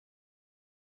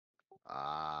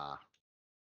Ah,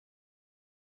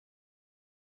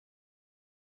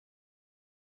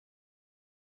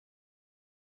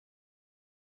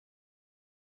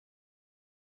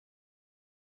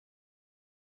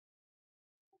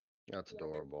 that's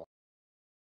adorable.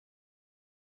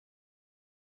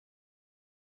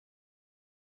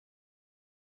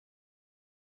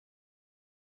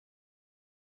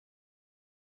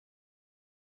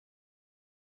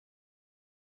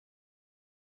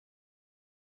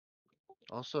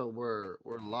 Also, we're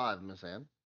live, Miss Ann.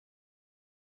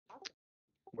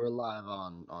 We're live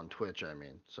on Twitch, I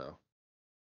mean. So,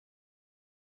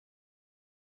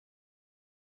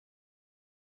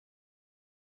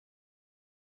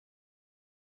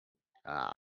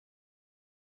 ah,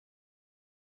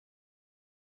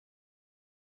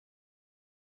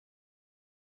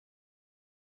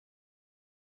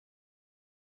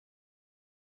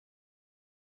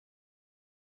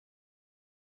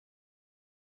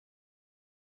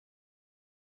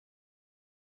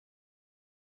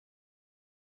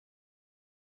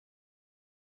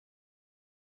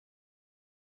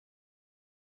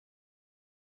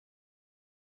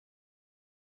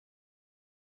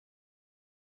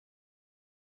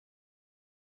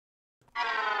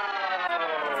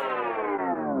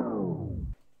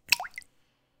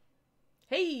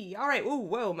 Hey, all right. Ooh,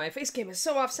 whoa, my face cam is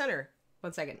so off center.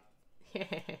 1 second.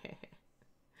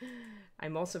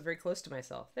 I'm also very close to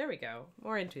myself. There we go.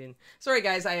 More in tune. Sorry,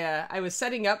 guys. I was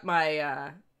setting up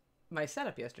my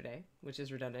setup yesterday, which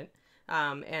is redundant.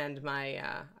 And my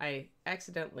I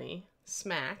accidentally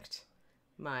smacked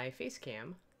my face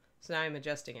cam. So now I'm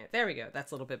adjusting it. There we go.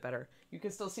 That's a little bit better. You can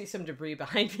still see some debris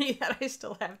behind me that I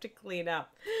still have to clean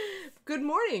up. Good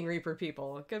morning, Reaper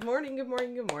people. Good morning, good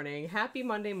morning, good morning. Happy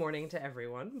Monday morning to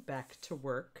everyone. Back to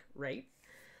work, right?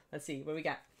 Let's see what we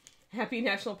got. Happy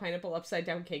National Pineapple Upside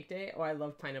Down Cake Day. Oh, I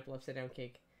love pineapple upside down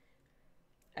cake.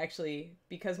 Actually,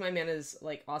 because my man is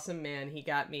like awesome man, he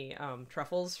got me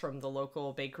truffles from the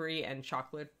local bakery and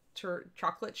chocolate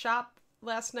shop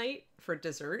last night for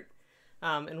dessert.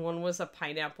 And one was a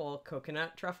pineapple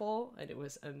coconut truffle, and it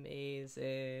was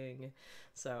amazing.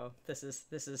 So this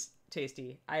is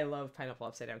tasty. I love pineapple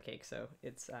upside down cake, so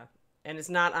it's and it's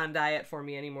not on diet for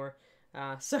me anymore.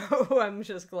 So I'm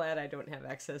just glad I don't have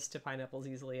access to pineapples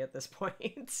easily at this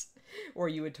point, or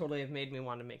you would totally have made me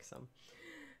want to make some.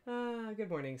 Good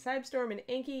morning, Sidestorm and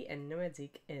Anki and Nomad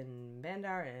Zeke and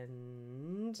Bandar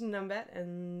and Numbat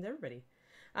and everybody.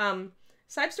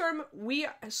 Sidestorm, we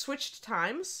switched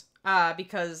times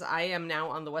because I am now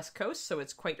on the West Coast, so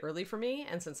it's quite early for me.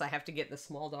 And since I have to get the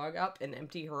small dog up and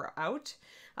empty her out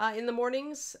in the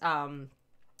mornings,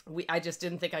 I just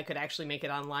didn't think I could actually make it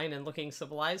online and looking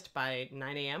civilized by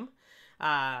 9 a.m.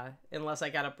 Unless I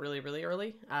got up really, really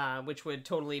early, which would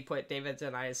totally put David's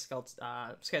and I's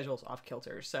schedules off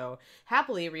kilter. So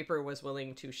happily, Reaper was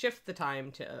willing to shift the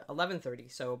time to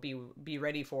 11:30, so be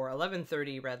ready for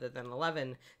 11:30 rather than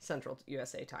 11 Central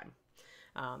USA time.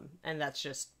 And that's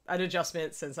just an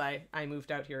adjustment since I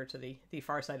moved out here to the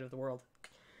far side of the world.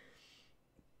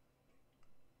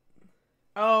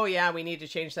 Oh yeah, we need to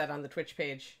change that on the Twitch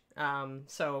page.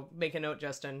 So make a note,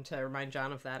 Justin, to remind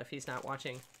John of that if he's not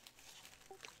watching.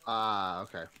 ah,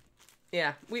 okay.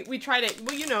 Yeah, we tried it.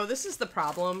 Well, you know, this is the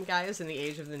problem, guys, in the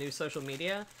age of the new social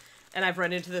media. And I've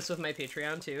run into this with my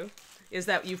Patreon, too. Is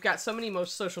that you've got so many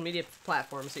most social media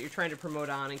platforms that you're trying to promote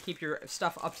on and keep your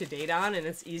stuff up to date on, and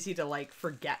it's easy to, like,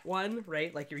 forget one,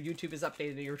 right? Like, your YouTube is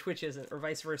updated and your Twitch isn't, or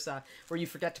vice versa, or you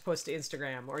forget to post to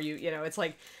Instagram, or you know, it's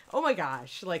like, oh my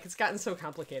gosh, like, it's gotten so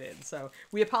complicated. So,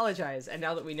 we apologize, and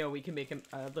now that we know, we can make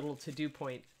a little to-do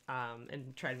point,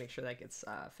 and try to make sure that gets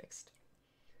fixed.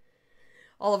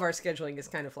 All of our scheduling is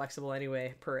kind of flexible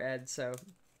anyway per ed, so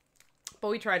but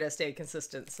we try to stay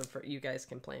consistent so for you guys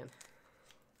can plan.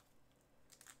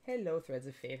 Hello, Threads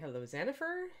of Fate. Hello,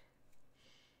 Xanifer.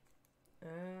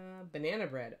 Banana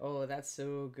bread. Oh, that's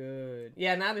so good.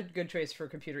 Yeah, not a good choice for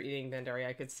computer eating, Bandari.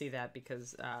 I could see that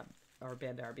because or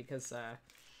Bandar because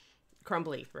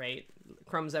crumbly, right?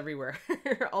 Crumbs everywhere.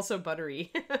 Also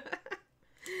buttery.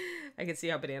 I could see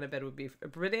how banana bread would be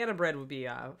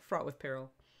fraught with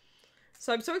peril.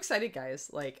 So I'm so excited,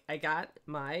 guys. Like, I got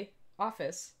my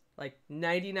office like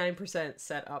 99%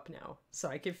 set up now. So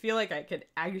I can feel like I could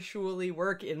actually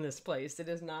work in this place. It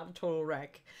is not a total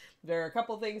wreck. There are a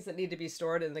couple things that need to be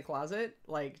stored in the closet,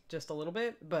 like just a little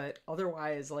bit, but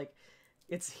otherwise, like,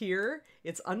 it's here,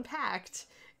 it's unpacked,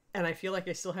 and I feel like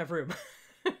I still have room.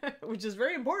 Which is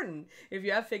very important if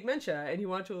you have figmentia and you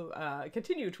want to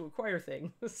continue to acquire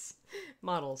things.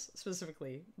 Models,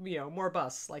 specifically. You know, more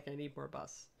bus. Like, I need more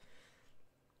bus.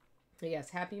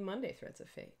 Yes, happy Monday, Threads of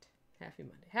Fate. Happy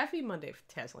Monday. Happy Monday,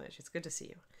 Taslanch. It's good to see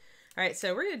you. All right,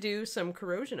 so we're going to do some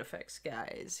corrosion effects,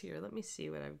 guys. Here, let me see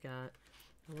what I've got.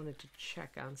 I wanted to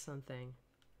check on something.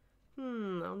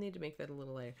 I'll need to make that a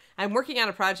little later. I'm working on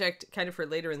a project kind of for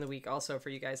later in the week also for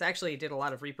you guys. I actually did a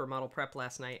lot of Reaper model prep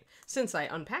last night since I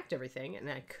unpacked everything, and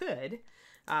I could.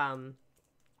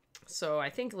 So I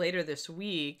think later this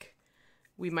week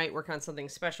we might work on something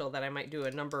special that I might do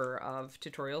a number of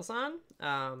tutorials on.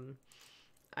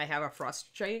 I have a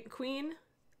Frost Giant Queen,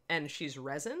 and she's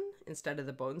resin instead of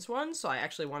the bones one, so I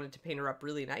actually wanted to paint her up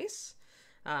really nice.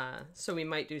 So we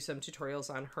might do some tutorials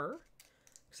on her.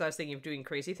 Because I was thinking of doing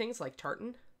crazy things like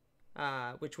tartan,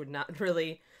 which would not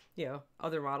really,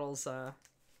 other models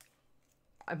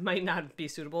might not be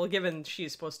suitable, given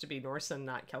she's supposed to be Norse and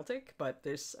not Celtic, but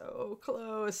they're so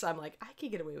close. I'm like, I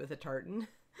could get away with a tartan.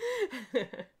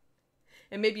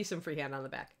 And maybe some freehand on the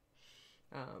back.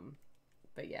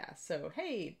 But yeah, so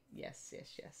hey, yes.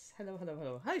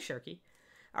 Hello. Hi, Sharky.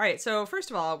 All right, so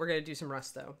first of all, we're going to do some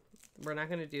rust, though. We're not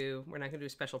going to do a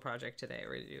special project today.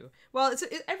 We're going to do, well,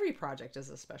 every project is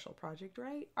a special project,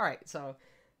 right? All right, so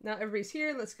now everybody's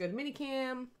here. Let's go to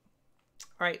minicam.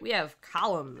 All right, we have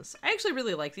columns. I actually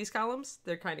really like these columns.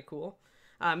 They're kind of cool.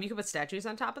 You can put statues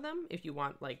on top of them if you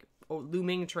want, like, a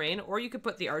looming terrain, or you could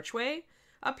put the archway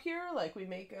up here. Like, we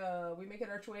make an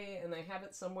archway, and I have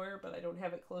it somewhere, but I don't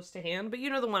have it close to hand. But you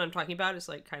know the one I'm talking about is,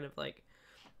 like, kind of like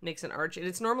makes an arch, and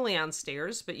it's normally on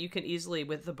stairs, but you can easily,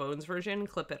 with the bones version,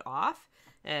 clip it off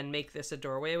and make this a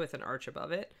doorway with an arch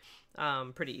above it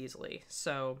pretty easily.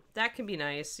 So that can be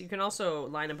nice. You can also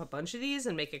line up a bunch of these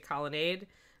and make a colonnade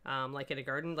like in a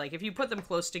garden. Like if you put them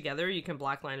close together, you can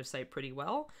block line of sight pretty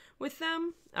well with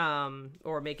them,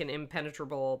 or make an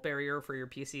impenetrable barrier for your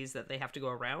PCs that they have to go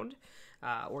around,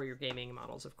 or your gaming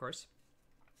models, of course.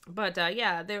 But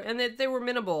yeah, they were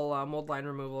minimal mold line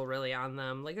removal really on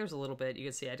them. Like there's a little bit, you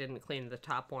can see I didn't clean the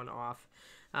top one off,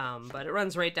 but it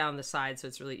runs right down the side, so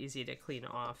it's really easy to clean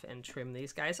off and trim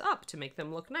these guys up to make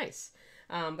them look nice.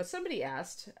 But somebody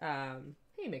asked,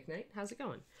 hey McKnight, how's it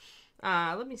going?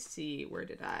 Let me see, where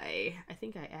did I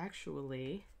think I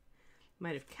actually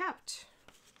might have kept,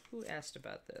 who asked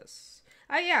about this?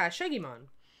 Yeah, Shaggymon.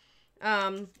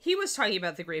 He was talking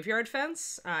about the graveyard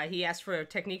fence. He asked for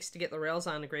techniques to get the rails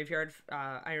on a graveyard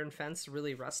iron fence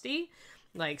really rusty.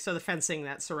 Like, so the fencing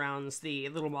that surrounds the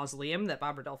little mausoleum that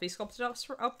Bob Rodolphe sculpted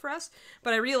up for us.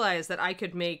 But I realized that I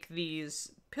could make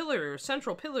these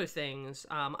central pillar things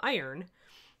iron,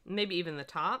 maybe even the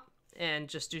top, and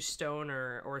just do stone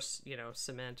or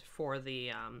cement for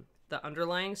the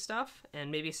underlying stuff,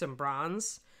 and maybe some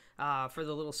bronze for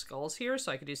the little skulls here,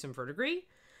 so I could do some verdigris.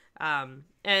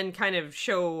 And kind of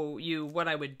show you what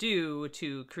I would do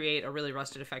to create a really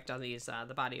rusted effect on these,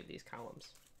 the body of these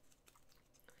columns.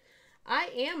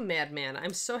 I am Madman.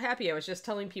 I'm so happy. I was just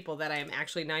telling people that I am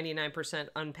actually 99%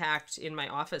 unpacked in my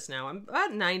office now. I'm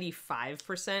about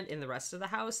 95% in the rest of the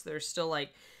house. There's still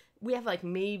we have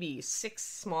maybe 6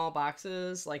 small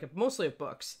boxes, mostly of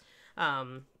books,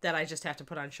 that I just have to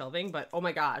put on shelving. But oh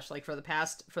my gosh, for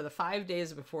the 5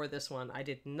 days before this one, I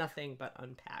did nothing but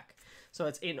unpack. So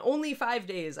it's in only 5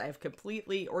 days, I've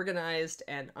completely organized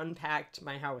and unpacked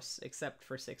my house, except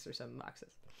for 6 or 7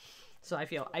 boxes. So I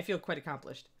feel quite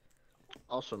accomplished.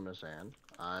 Also, Miss Anne,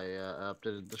 I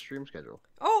updated the stream schedule.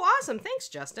 Oh, awesome. Thanks,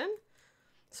 Justin.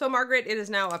 So, Margaret, it is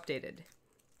now updated.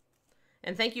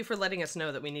 And thank you for letting us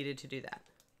know that we needed to do that.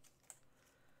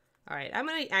 All right, I'm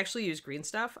going to actually use green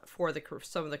stuff for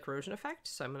some of the corrosion effect.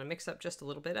 So I'm going to mix up just a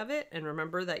little bit of it. And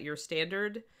remember that your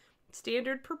standard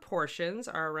proportions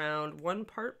are around 1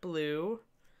 part blue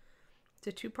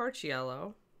to 2 parts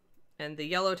yellow. And the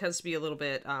yellow tends to be a little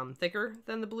bit thicker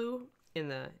than the blue in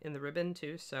the ribbon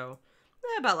too. So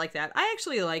about like that. I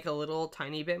actually like a little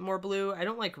tiny bit more blue. I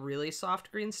don't like really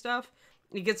soft green stuff.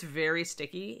 It gets very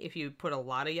sticky if you put a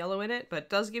lot of yellow in it, but it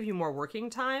does give you more working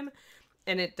time.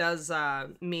 And it does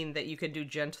mean that you can do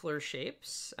gentler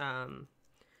shapes.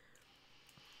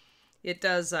 It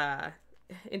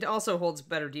also holds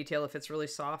better detail if it's really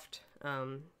soft.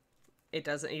 You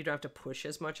don't have to push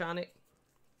as much on it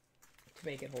to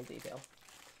make it hold detail.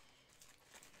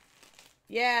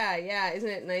 Yeah, isn't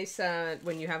it nice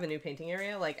when you have a new painting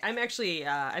area? I'm actually,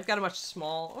 I've got a much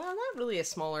well, not really a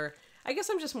smaller, I guess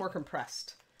I'm just more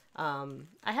compressed. I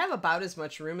have about as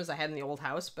much room as I had in the old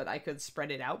house, but I could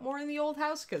spread it out more in the old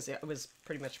house because it was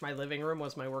pretty much my living room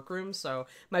was my work room, so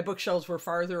my bookshelves were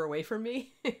farther away from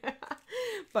me,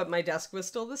 but my desk was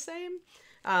still the same.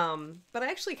 But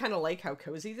I actually kind of like how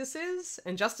cozy this is,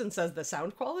 and Justin says the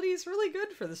sound quality is really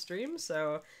good for the stream,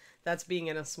 so that's being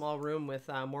in a small room with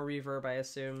more reverb, I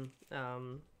assume,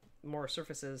 more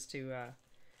surfaces to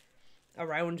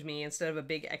around me instead of a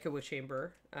big echo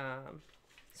chamber.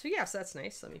 So yes, that's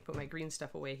nice. Let me put my green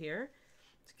stuff away here.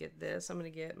 Let's get this. I'm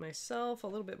going to get myself a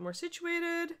little bit more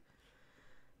situated.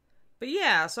 But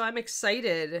yeah, so I'm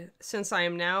excited since I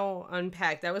am now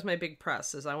unpacked. That was my big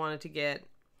press, is I wanted to get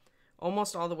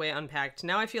almost all the way unpacked.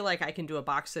 Now I feel like I can do a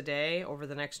box a day over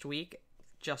the next week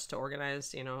just to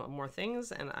organize, you know, more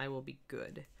things, and I will be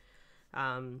good.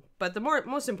 But the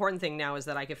most important thing now is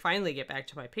that I could finally get back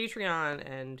to my Patreon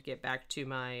and get back to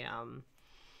my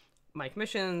my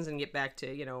commissions and get back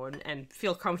to, you know, and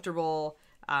feel comfortable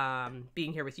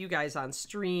being here with you guys on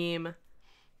stream.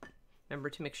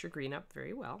 Remember to mix your green up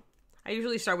very well. I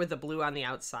usually start with the blue on the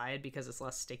outside because it's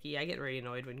less sticky. I get very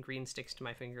annoyed when green sticks to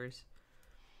my fingers.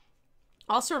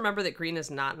 Also remember that green is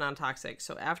not non-toxic,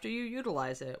 so after you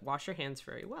utilize it, wash your hands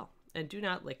very well. And do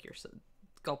not lick your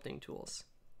sculpting tools.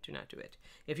 Do not do it.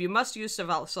 If you must use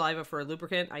saliva for a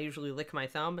lubricant, I usually lick my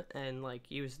thumb and like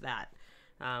use that.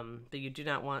 But you do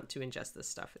not want to ingest this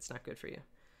stuff. It's not good for you.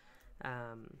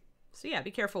 So yeah,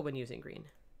 be careful when using green.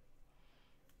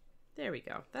 There we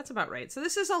go. That's about right. So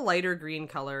this is a lighter green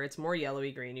color. It's more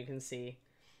yellowy green, you can see.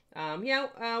 1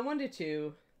 to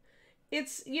 2.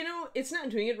 It's, you know, it's not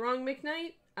doing it wrong,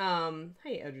 McKnight.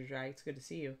 Hey, Elder Dry, it's good to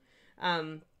see you.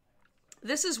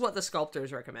 This is what the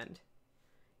sculptors recommend,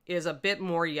 is a bit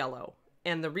more yellow.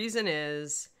 And the reason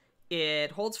is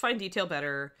it holds fine detail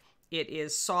better. It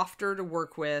is softer to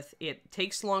work with. It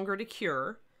takes longer to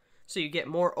cure, so you get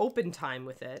more open time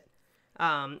with it.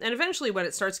 And eventually when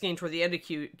it starts getting toward the end of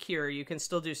cure, you can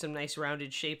still do some nice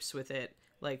rounded shapes with it,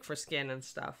 like for skin and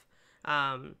stuff.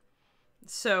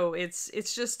 So it's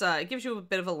just, it gives you a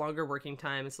bit of a longer working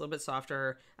time. It's a little bit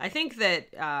softer. I think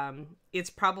that it's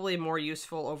probably more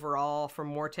useful overall for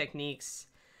more techniques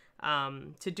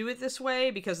to do it this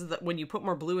way, because when you put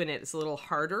more blue in it, it's a little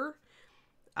harder.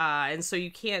 And so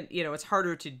you can't, you know, it's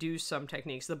harder to do some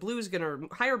techniques. The blue is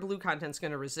higher blue content's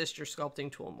going to resist your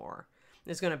sculpting tool more.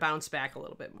 It's going to bounce back a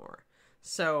little bit more.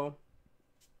 So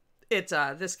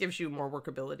this gives you more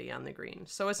workability on the green.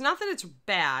 So it's not that it's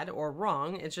bad or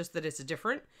wrong. It's just that it's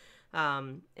different.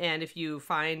 And if you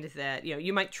find that, you know,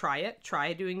 you might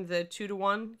try doing the 2 to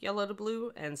 1 yellow to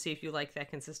blue and see if you like that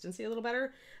consistency a little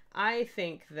better. I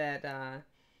think that,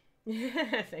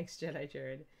 thanks Jedi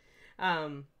Jared.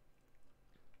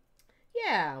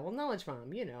 Yeah, well, Knowledge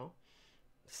Mom, you know.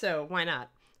 So why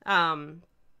not?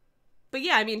 But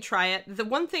yeah, I mean, try it. The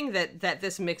one thing that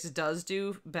this mix does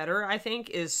do better, I think,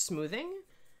 is smoothing.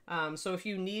 So if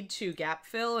you need to gap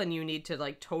fill and you need to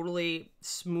like totally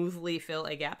smoothly fill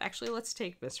a gap, actually, let's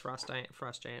take Miss Frost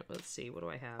Giant. Let's see, what do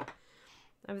I have?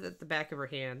 I have the back of her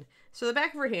hand. So the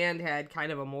back of her hand had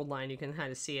kind of a mold line. You can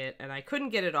kind of see it, and I couldn't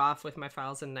get it off with my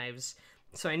files and knives.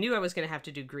 So I knew I was going to have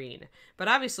to do green. But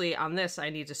obviously on this, I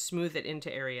need to smooth it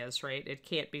into areas, right? It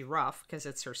can't be rough because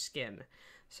it's her skin.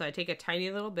 So I take a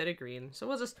tiny little bit of green. So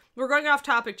we're going off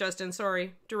topic, Justin.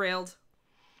 Sorry. Derailed.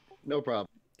 No problem.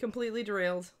 Completely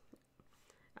derailed.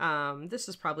 This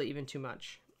is probably even too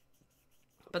much.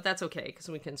 But that's okay, because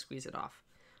we can squeeze it off.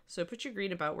 So put your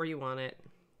green about where you want it.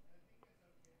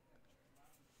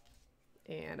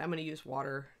 And I'm going to use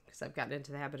water, because I've gotten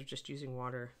into the habit of just using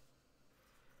water.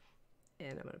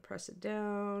 And I'm going to press it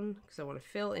down, because I want to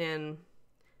fill in.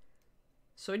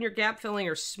 So in your gap filling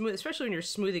or smooth, especially when you're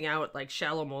smoothing out like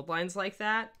shallow mold lines like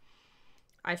that,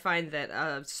 I find that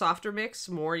a softer mix,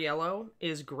 more yellow,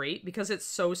 is great because it's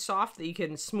so soft that you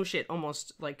can smoosh it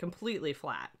almost like completely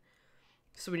flat.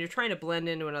 So when you're trying to blend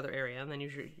into another area, and then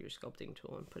use your sculpting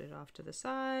tool and put it off to the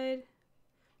side.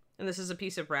 And this is a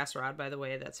piece of brass rod, by the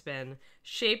way, that's been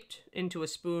shaped into a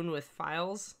spoon with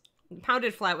files,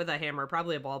 pounded flat with a hammer.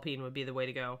 Probably a ball peen would be the way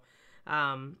to go.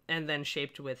 And then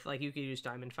shaped with, like, you could use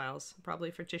diamond files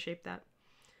probably to shape that.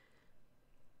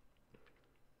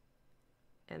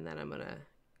 And then I'm going to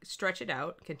stretch it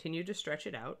out, continue to stretch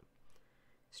it out.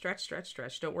 Stretch, stretch,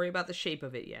 stretch. Don't worry about the shape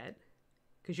of it yet.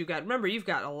 Because remember, you've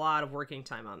got a lot of working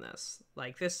time on this.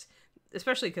 Like this,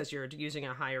 especially because you're using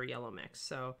a higher yellow mix.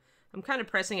 So I'm kind of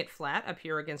pressing it flat up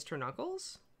here against her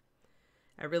knuckles.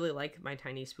 I really like my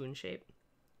tiny spoon shape.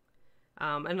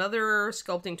 Another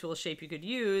sculpting tool shape you could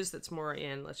use that's more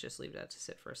in, let's just leave that to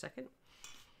sit for a second.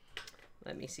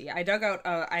 Let me see. I dug out,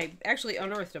 I actually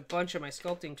unearthed a bunch of my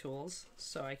sculpting tools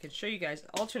so I could show you guys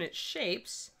alternate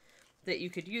shapes that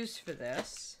you could use for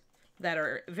this that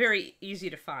are very easy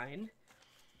to find.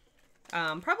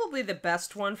 Probably the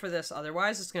best one for this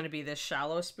otherwise is going to be this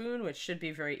shallow spoon, which should be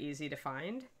very easy to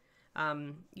find.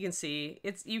 You can see,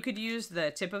 you could use the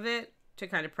tip of it to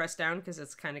kind of press down because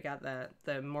it's kind of got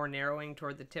the more narrowing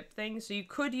toward the tip thing. So you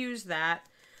could use that.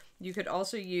 You could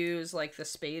also use like the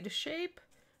spade shape,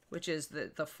 which is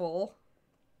the full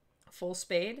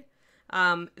spade.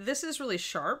 This is really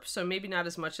sharp, so maybe not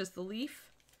as much as the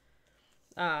leaf.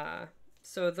 But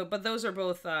those are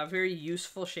both very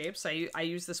useful shapes. I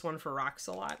use this one for rocks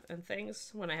a lot and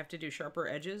things when I have to do sharper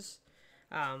edges.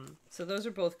 So those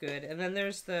are both good. And then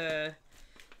there's the,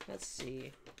 let's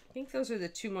see, I think those are the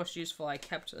two most useful I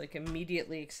kept like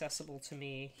immediately accessible to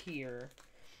me here.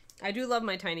 I do love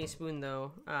my tiny spoon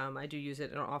though. I do use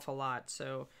it an awful lot.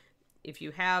 So if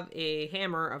you have a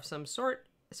hammer of some sort,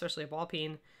 especially a ball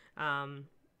peen,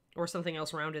 or something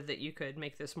else rounded that you could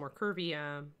make this more curvy,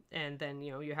 and then,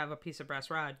 you know, you have a piece of brass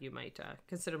rod, you might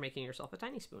consider making yourself a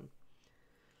tiny spoon.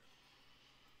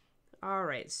 All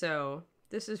right, so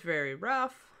this is very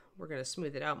rough. We're going to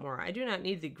smooth it out more. I do not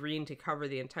need the green to cover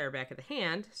the entire back of the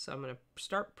hand, so I'm going to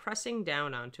start pressing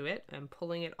down onto it and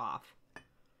pulling it off.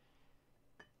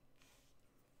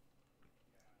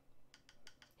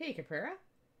 Hey, Caprera.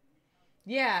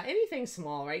 Yeah, anything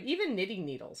small, right? Even knitting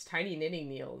needles, tiny knitting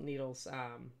needles.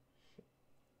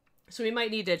 So we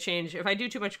might need to change. If I do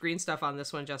too much green stuff on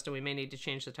this one, Justin, we may need to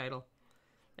change the title.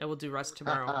 And we'll do rust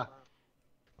tomorrow.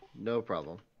 No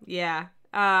problem. Yeah.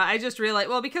 I just realized,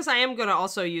 well, because I am going to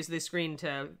also use this green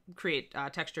to create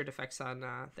textured effects on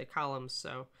the columns.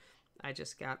 So I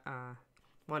just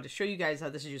wanted to show you guys how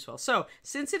this is useful. So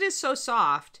since it is so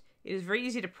soft, it is very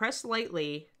easy to press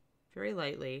lightly, very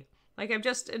lightly. Like I'm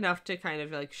just enough to kind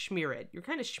of like smear it. You're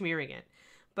kind of smearing it.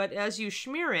 But as you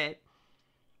smear it,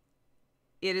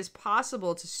 it is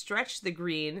possible to stretch the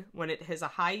green when it has a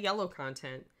high yellow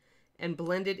content and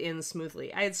blend it in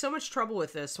smoothly. I had so much trouble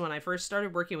with this when I first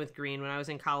started working with green when I was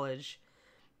in college,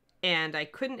 and I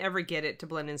couldn't ever get it to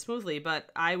blend in smoothly, but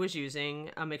I was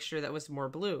using a mixture that was more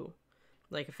blue,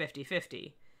 like a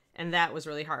 50-50, and that was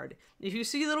really hard. If you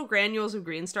see little granules of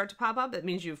green start to pop up, that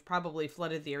means you've probably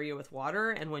flooded the area with water,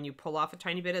 and when you pull off a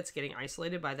tiny bit, it's getting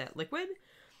isolated by that liquid.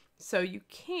 So you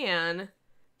can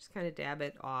just kind of dab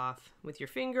it off with your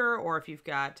finger, or if you've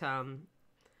got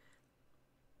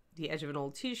the edge of an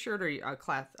old t-shirt or a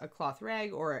cloth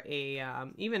rag, or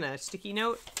even a sticky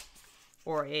note,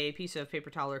 or a piece of paper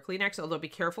towel or Kleenex. Although be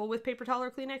careful with paper towel or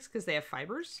Kleenex because they have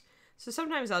fibers. So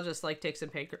sometimes I'll just like take some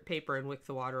paper and wick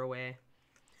the water away.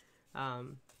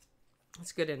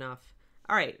 It's good enough.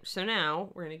 All right, so now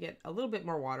we're going to get a little bit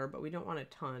more water, but we don't want a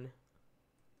ton.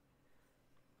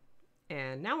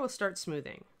 And now we'll start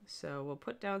smoothing. So we'll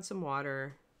put down some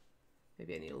water.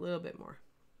 Maybe I need a little bit more.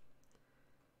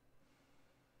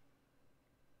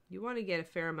 You want to get a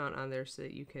fair amount on there so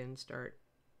that you can start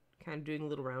kind of doing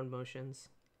little round motions.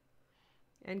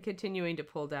 And continuing to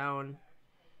pull down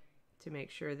to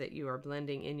make sure that you are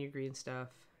blending in your green stuff.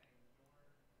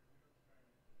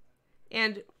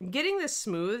 And getting this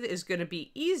smooth is going to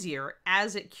be easier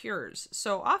as it cures.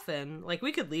 So often, like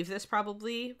we could leave this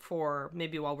probably for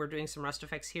maybe while we're doing some rust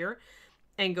effects here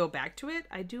and go back to it.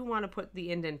 I do want to put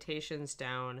the indentations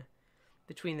down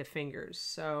between the fingers.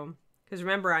 So, because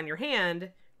remember on your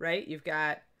hand, right, you've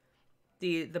got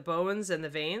the bones and the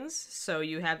veins. So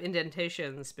you have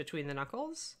indentations between the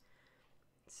knuckles.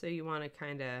 So you want to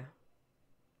kind of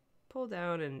pull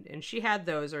down, and she had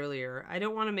those earlier. I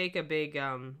don't want to make a big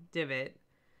divot,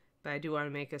 but I do want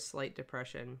to make a slight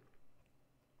depression.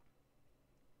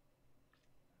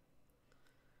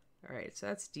 All right, so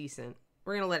that's decent.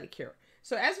 We're going to let it cure.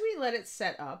 So as we let it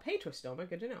set up, hey Twistoma,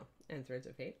 good to know, and Threads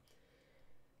of Hate.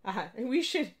 We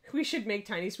should make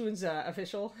tiny spoons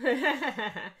official.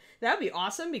 That would be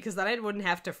awesome because then I wouldn't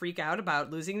have to freak out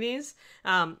about losing these.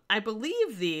 I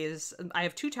believe these, I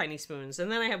have 2 tiny spoons,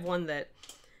 and then I have one that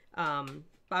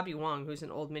Bobby Wong, who's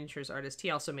an old miniatures artist,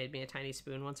 he also made me a tiny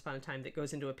spoon once upon a time that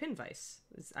goes into a pin vise.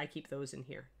 I keep those in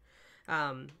here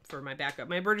for my backup,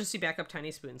 my emergency backup tiny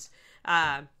spoons.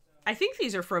 I think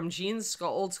these are from Gene's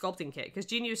old sculpting kit, because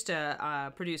Gene used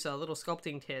to produce a little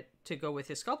sculpting kit to go with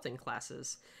his sculpting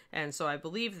classes, and so I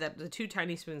believe that the 2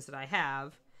 tiny spoons that I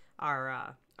have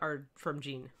are from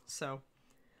Gene. So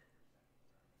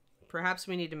perhaps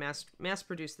we need to mass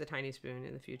produce the tiny spoon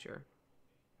in the future.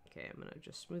 Okay, I'm gonna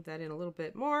just smooth that in a little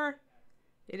bit more.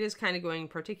 It is kind of going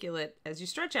particulate as you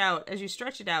stretch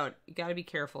it out. You got to be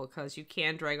careful because you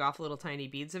can drag off little tiny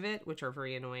beads of it, which are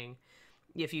very annoying.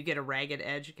 If you get a ragged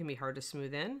edge, it can be hard to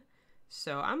smooth in.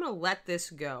 So I'm going to let this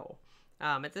go.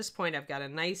 At this point, I've got a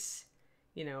nice,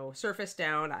 surface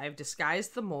down. I've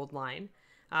disguised the mold line.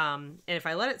 And if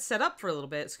I let it set up for a little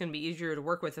bit, it's going to be easier to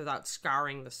work with without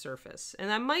scarring the surface.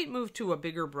 And I might move to a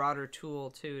bigger, broader tool,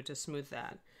 too, to smooth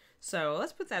that. So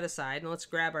let's put that aside, and let's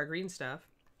grab our green stuff.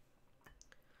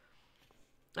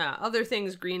 Other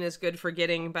things green is good for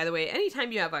getting, by the way,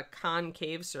 anytime you have a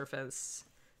concave surface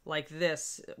like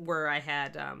this, where I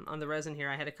had, on the resin here,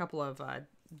 I had a couple of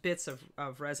bits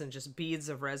of resin, just beads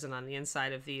of resin on the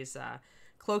inside of these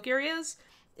cloak areas,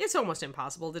 it's almost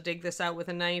impossible to dig this out with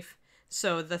a knife.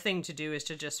 So the thing to do is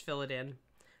to just fill it in.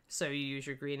 So you use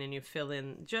your green and you fill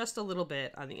in just a little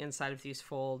bit on the inside of these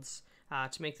folds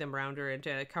to make them rounder and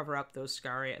to cover up those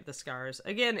the scars.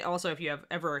 Again, also if you have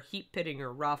ever heat pitting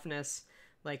or roughness,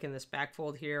 like in this back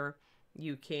fold here,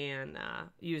 you can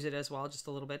use it as well, just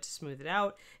a little bit to smooth it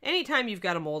out. Anytime you've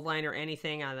got a mold line or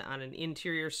anything on an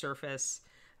interior surface,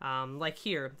 like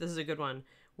here, this is a good one,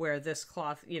 where this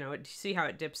cloth, you know, see how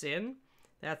it dips in?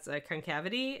 That's a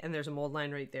concavity, and there's a mold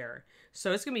line right there.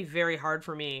 So it's going to be very hard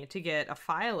for me to get a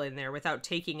file in there without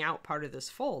taking out part of this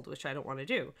fold, which I don't want to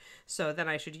do. So then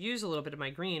I should use a little bit of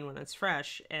my green when it's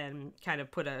fresh and kind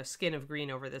of put a skin of green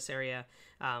over this area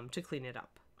to clean it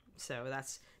up. So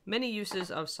that's many uses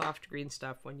of soft green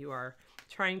stuff when you are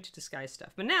trying to disguise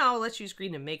stuff. But now let's use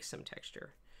green to make some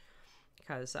texture,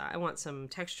 because I want some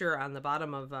texture on the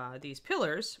bottom of these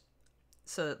pillars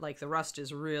so that like the rust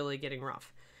is really getting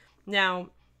rough. Now,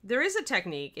 there is a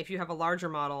technique, if you have a larger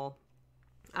model,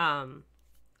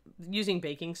 using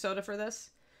baking soda for this,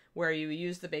 where you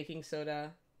use the baking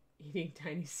soda, eating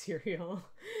tiny cereal.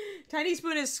 Tiny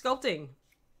spoon is sculpting.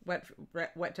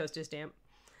 Wet toast is damp.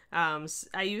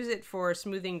 I use it for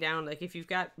smoothing down, like if you've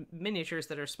got miniatures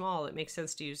that are small, it makes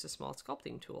sense to use a small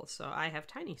sculpting tool. So I have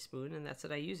tiny spoon, and that's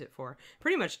what I use it for.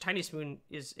 Pretty much tiny spoon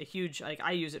is a huge, like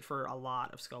I use it for a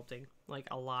lot of sculpting, like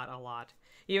a lot.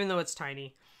 Even though it's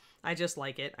tiny, I just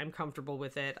like it. I'm comfortable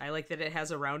with it. I like that it has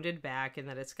a rounded back and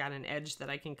that it's got an edge that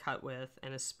I can cut with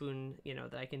and a spoon, you know,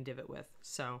 that I can divot with.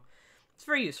 So it's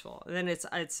very useful. And then it's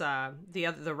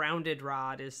the rounded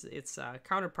rod is its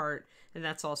counterpart, and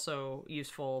that's also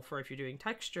useful for if you're doing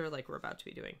texture like we're about to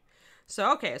be doing.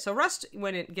 So okay, so rust,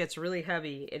 when it gets really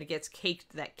heavy, it gets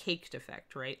caked, that caked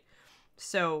effect, right?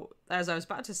 So as I was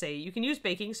about to say, you can use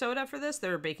baking soda for this.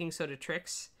 There are baking soda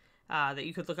tricks that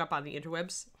you could look up on the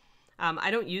interwebs.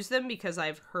 I don't use them because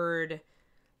I've heard,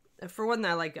 for one,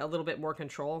 I like a little bit more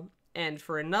control. And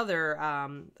for another,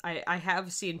 I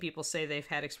have seen people say they've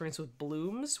had experience with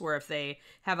blooms, where if they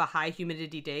have a high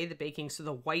humidity day,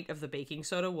 the white of the baking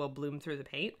soda will bloom through the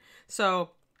paint. So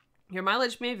your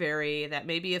mileage may vary. That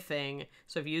may be a thing.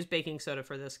 So if you use baking soda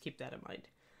for this, keep that in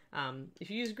mind. If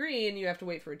you use green, you have to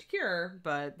wait for it to cure,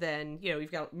 but then, you know,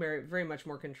 you've got very, very much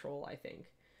more control, I think.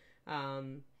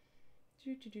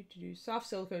 Soft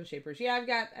silicone shapers. Yeah, I've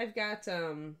got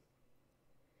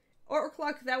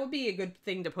Orcluck. That would be a good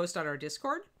thing to post on our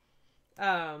Discord.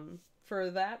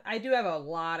 For that, I do have a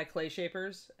lot of clay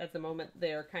shapers at the moment.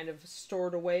 They're kind of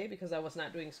stored away because I was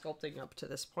not doing sculpting up to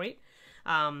this point.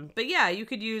 But yeah, you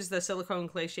could use the silicone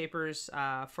clay shapers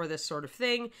for this sort of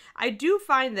thing. I do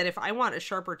find that if I want a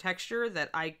sharper texture,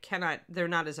 that they're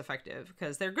not as effective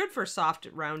because they're good for soft,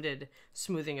 rounded,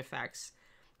 smoothing effects.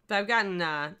 But I've gotten,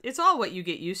 it's all what you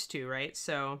get used to, right?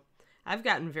 So I've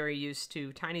gotten very used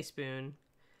to tiny spoon,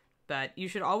 but you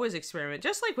should always experiment.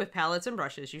 Just like with palettes and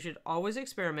brushes, you should always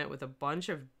experiment with a bunch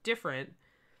of different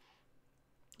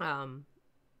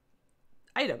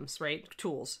items, right?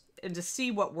 Tools, and to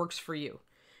see what works for you.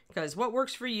 Because what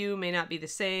works for you may not be the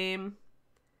same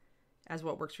as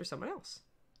what works for someone else.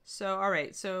 So, all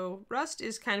right, so rust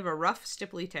is kind of a rough,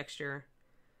 stipply texture.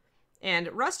 And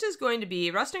rust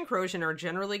and corrosion are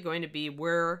generally going to be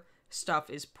where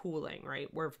stuff is pooling,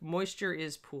 right? Where moisture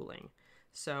is pooling.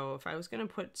 So if I was going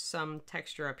to put some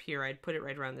texture up here, I'd put it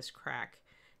right around this crack,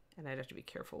 and I'd have to be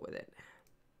careful with it.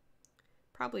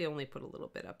 Probably only put a little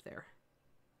bit up there.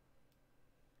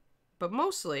 But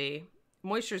mostly,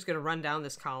 moisture is going to run down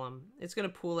this column. It's going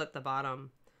to pool at the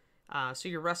bottom. So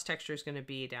your rust texture is going to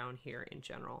be down here in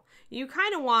general. You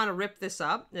kind of want to rip this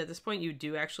up. At this point, you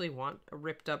do actually want a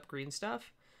ripped up green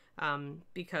stuff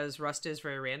because rust is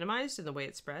very randomized in the way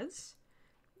it spreads.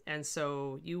 And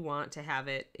so you want to have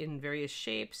it in various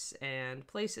shapes and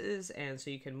places, and so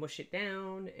you can mush it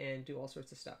down and do all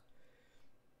sorts of stuff.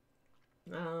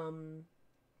 Oh,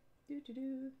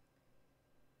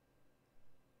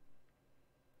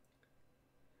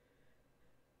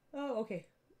 okay.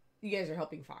 You guys are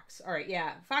helping Fox. All right,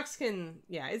 yeah. Fox can,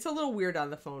 yeah, it's a little weird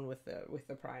on the phone with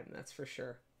the Prime, that's for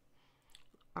sure.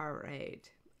 All right.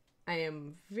 I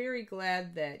am very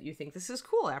glad that you think this is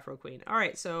cool, Afro Queen. All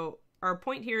right, so our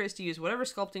point here is to use whatever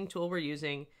sculpting tool we're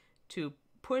using to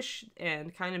push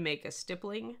and kind of make a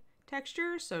stippling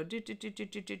texture. So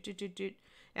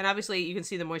and obviously you can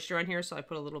see the moisture on here, so I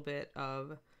put a little bit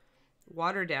of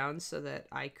water down so that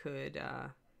I could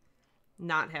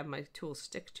not have my tool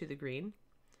stick to the green.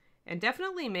 And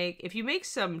definitely if you make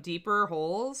some deeper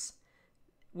holes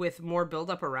with more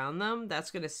buildup around them,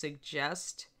 that's going to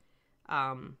suggest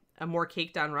a a more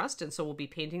caked on rust, and so we'll be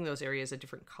painting those areas a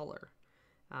different color.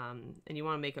 And you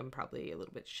want to make them probably a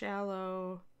little bit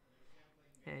shallow,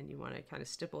 and you want to kind of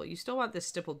stipple. You still want this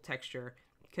stippled texture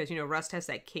because, you know, rust has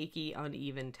that cakey,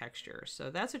 uneven texture. So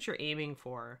that's what you're aiming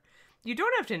for. You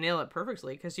don't have to nail it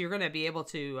perfectly because you're going to be able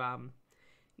to,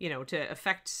 you know, to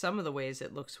affect some of the ways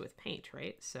it looks with paint,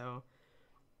 right? So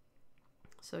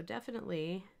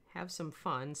definitely have some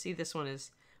fun. See, this one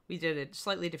is, we did a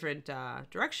slightly different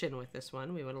direction with this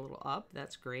one. We went a little up.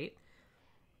 That's great.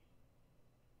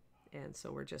 And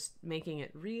so we're just making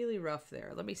it really rough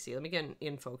there. Let me see. Let me get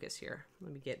in focus here.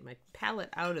 Let me get my palette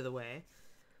out of the way.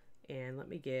 And let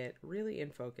me get really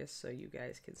in focus so you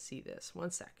guys can see this.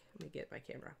 One sec. Let me get my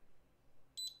camera.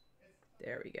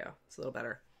 There we go. It's a little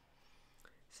better.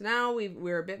 So now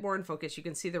we're a bit more in focus. You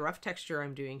can see the rough texture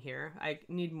I'm doing here. I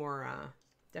need more,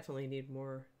 definitely need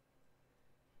more.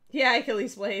 Yeah,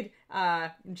 Achilles blade.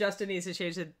 Justin needs to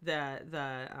change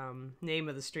the name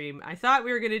of the stream. I thought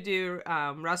we were going to do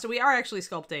rust. We are actually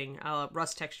sculpting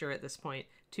rust texture at this point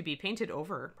to be painted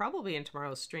over, probably in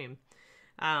tomorrow's stream.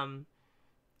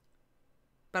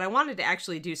 But I wanted to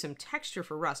actually do some texture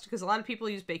for rust because a lot of people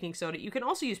use baking soda. You can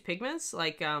also use pigments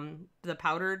like the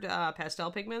powdered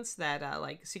pastel pigments that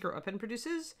like Secret Weapon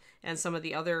produces, and some of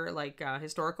the other like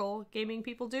historical gaming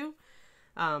people do.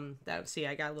 See,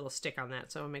 I got a little stick on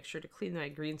that, so I'll make sure to clean my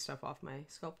green stuff off my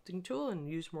sculpting tool and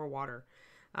use more water.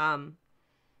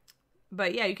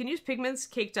 But yeah, you can use pigments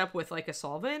caked up with like a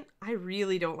solvent. I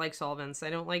really don't like solvents. I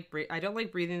don't like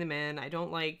breathing them in. I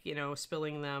don't like, you know,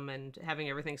 spilling them and having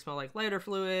everything smell like lighter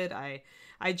fluid. I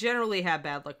generally have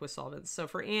bad luck with solvents. So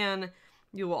for Anne,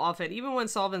 you will often, even when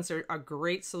solvents are a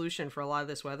great solution for a lot of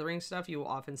this weathering stuff, you will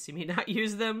often see me not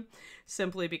use them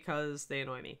simply because they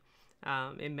annoy me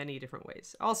in many different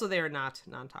ways. Also, they are not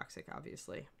non-toxic,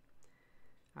 obviously.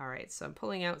 All right, so I'm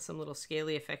pulling out some little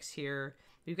scaly effects here.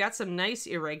 We've got some nice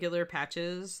irregular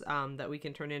patches that we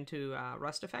can turn into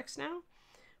rust effects now,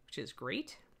 which is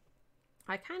great.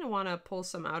 I kind of want to pull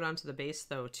some out onto the base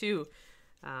though too.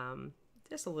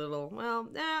 Just a little, well,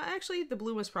 actually the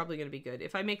bloom is probably going to be good.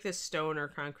 If I make this stone or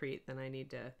concrete, then I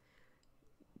need to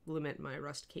limit my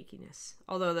rust cakiness.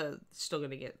 Although still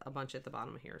going to get a bunch at the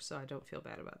bottom here, so I don't feel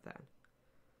bad about that.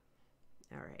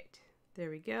 All right. There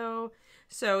we go.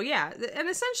 So yeah, and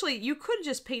essentially you could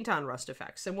just paint on rust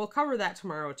effects, and we'll cover that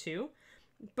tomorrow too.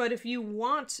 But if you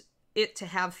want it to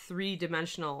have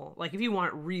three-dimensional, like if you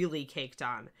want it really caked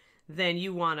on, then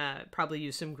you want to probably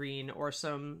use some green or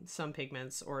some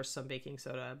pigments or some baking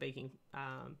soda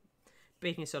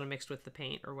mixed with the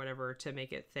paint or whatever to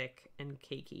make it thick and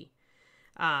cakey.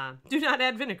 Do not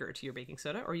add vinegar to your baking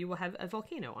soda or you will have a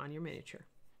volcano on your miniature.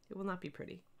 It will not be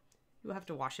pretty. You will have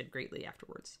to wash it greatly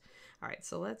afterwards. All right,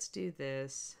 so let's do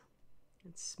this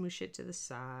and smoosh it to the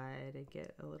side and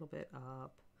get a little bit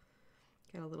up.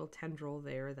 Get a little tendril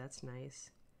there. That's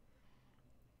nice.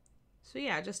 So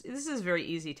yeah, this is very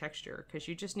easy texture because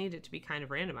you just need it to be kind of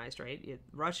randomized, right?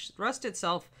 Rust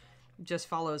itself just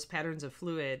follows patterns of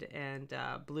fluid and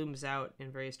blooms out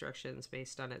in various directions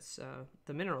based on its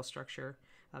the mineral structure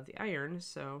of the iron.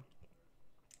 So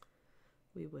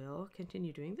we will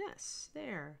continue doing this.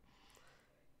 There.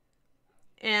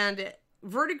 And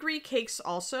verdigris cakes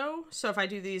also. So if I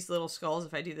do these little skulls,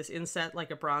 if I do this inset like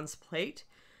a bronze plate,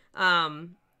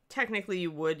 technically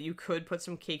you could put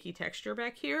some cakey texture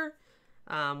back here,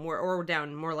 or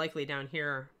down, more likely down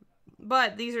here.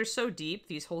 But these are so deep,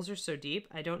 these holes are so deep,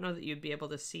 I don't know that you'd be able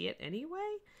to see it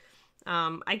anyway.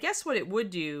 I guess what it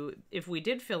would do if we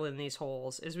did fill in these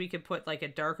holes is we could put like a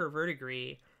darker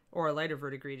verdigris or a lighter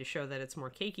verdigris to show that it's more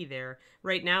cakey there.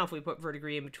 Right now, if we put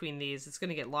verdigris in between these, it's going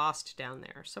to get lost down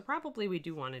there. So probably we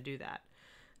do want to do that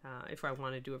if I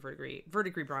want to do a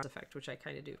verdigris bronze effect, which I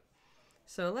kind of do.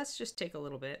 So let's just take a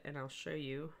little bit and I'll show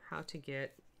you how to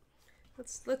get,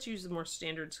 let's use the more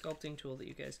standard sculpting tool that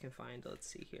you guys can find. Let's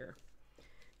see here.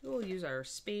 We'll use our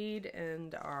spade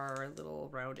and our little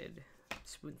rounded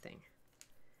spoon thing.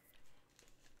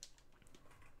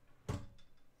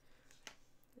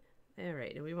 All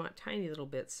right, and we want tiny little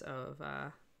bits of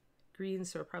green,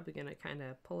 so we're probably going to kind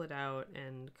of pull it out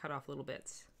and cut off little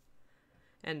bits.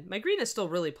 And my green is still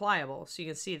really pliable, so you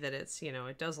can see that it's, you know,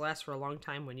 it does last for a long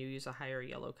time when you use a higher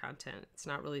yellow content. It's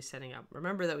not really setting up.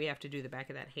 Remember that we have to do the back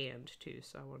of that hand too,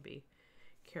 so I want to be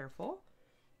careful.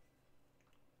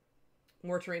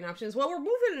 More terrain options. Well,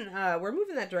 we're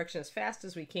moving that direction as fast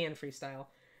as we can freestyle.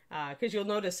 Because you'll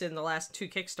notice in the last two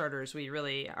Kickstarters, we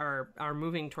really are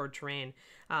moving toward terrain.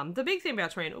 The big thing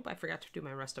about terrain, I forgot to do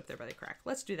my rust up there by the crack.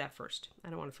 Let's do that first. I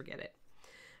don't want to forget it.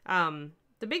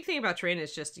 The big thing about terrain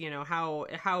is just, you know,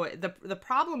 the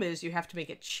problem is you have to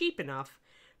make it cheap enough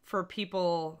for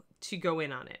people to go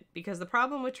in on it, because the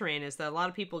problem with terrain is that a lot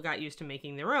of people got used to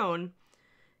making their own.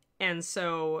 And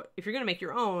so if you're going to make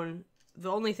your own,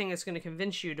 the only thing that's going to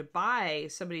convince you to buy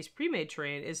somebody's pre-made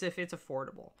terrain is if it's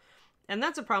affordable. And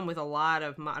that's a problem with a lot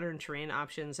of modern terrain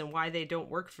options, and why they don't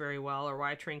work very well, or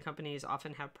why terrain companies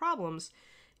often have problems,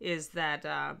 is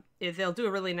that if they'll do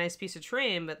a really nice piece of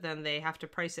terrain, but then they have to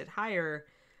price it higher.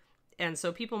 And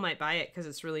so people might buy it because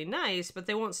it's really nice, but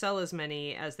they won't sell as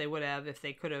many as they would have if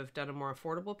they could have done a more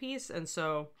affordable piece. And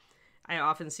so I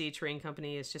often see terrain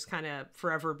companies just kind of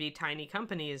forever be tiny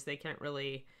companies. They can't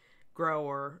really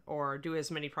grow or do as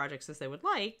many projects as they would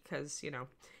like, because, you know,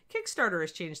 Kickstarter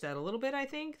has changed that a little bit, I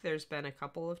think. There's been a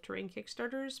couple of terrain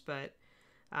Kickstarters, but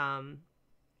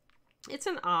it's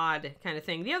an odd kind of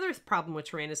thing. The other problem with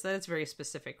terrain is that it's very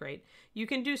specific, right? You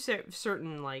can do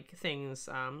certain, like, things,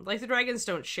 like the dragons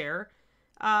don't share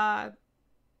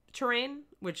terrain,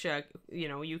 which, you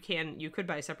know, you could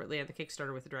buy separately on the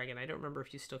Kickstarter with the dragon. I don't remember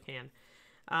if you still can.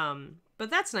 But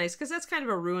that's nice, because that's kind of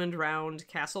a ruined round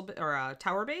castle or a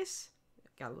tower base.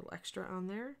 Got a little extra on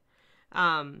there.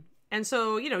 And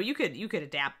so, you know, you could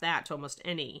adapt that to almost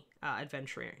any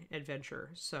adventure.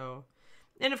 So,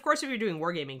 and of course, if you're doing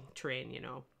wargaming terrain, you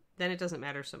know, then it doesn't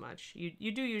matter so much.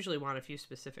 You do usually want a few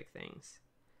specific things.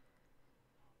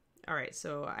 All right,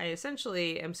 so I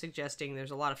essentially am suggesting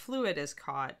there's a lot of fluid is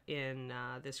caught in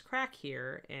this crack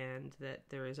here, and that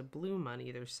there is a bloom on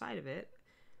either side of it.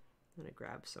 I'm going to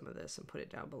grab some of this and put it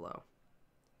down below.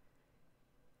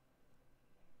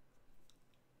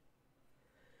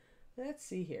 Let's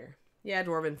see here. Yeah,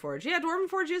 Dwarven Forge. Yeah, Dwarven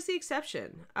Forge is the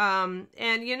exception. And,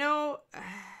 you know,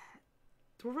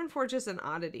 Dwarven Forge is an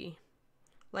oddity.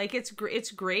 Like, it's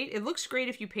great. It looks great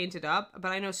if you paint it up,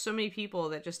 but I know so many people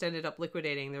that just ended up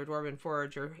liquidating their Dwarven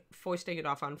Forge or foisting it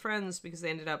off on friends because they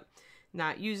ended up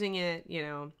not using it, you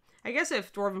know. I guess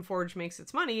if Dwarven Forge makes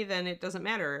its money, then it doesn't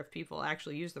matter if people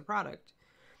actually use the product.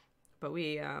 But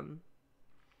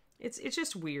it's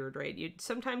just weird, right?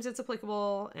 Sometimes it's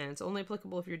applicable, and it's only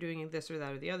applicable if you're doing this or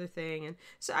that or the other thing. And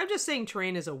so I'm just saying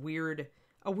terrain is a weird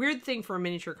thing for a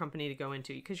miniature company to go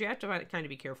into, because you have to kind of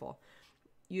be careful.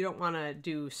 You don't want to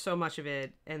do so much of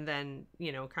it and then,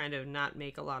 you know, kind of not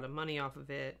make a lot of money off of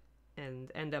it and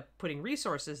end up putting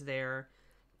resources there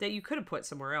that you could have put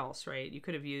somewhere else, right? You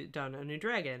could have done a new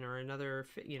dragon or another,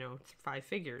 you know, 5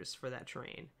 figures for that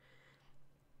terrain.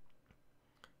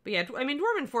 But yeah, I mean,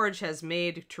 Dwarven Forge has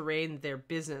made terrain their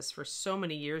business for so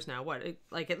many years now. What,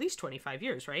 like at least 25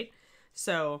 years, right?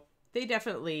 So they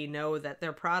definitely know that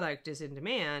their product is in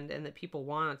demand and that people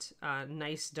want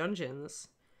nice dungeons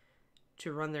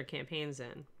to run their campaigns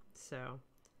in. So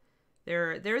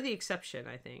they're the exception,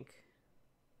 I think,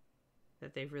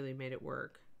 that they've really made it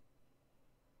work.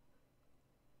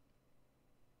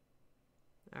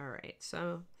 All right,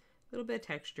 so a little bit of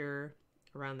texture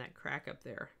around that crack up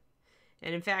there.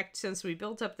 And in fact, since we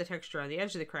built up the texture on the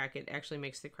edge of the crack, it actually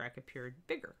makes the crack appear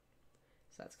bigger.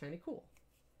 So that's kind of cool.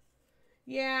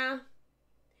 Yeah.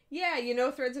 Yeah, you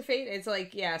know, Threads of Fate, it's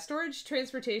like, yeah, storage,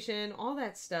 transportation, all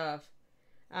that stuff.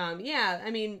 Yeah,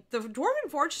 I mean, the Dwarven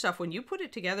Forge stuff, when you put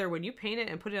it together, when you paint it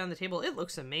and put it on the table, it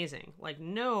looks amazing. Like,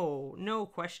 no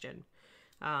question.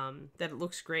 That it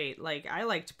looks great. Like, I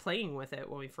liked playing with it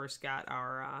when we first got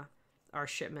our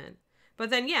shipment. But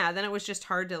then, yeah, then it was just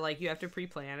hard to, like, you have to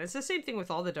pre-plan. It's the same thing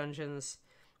with all the dungeon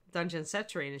set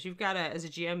terrain. Is you've got to, as a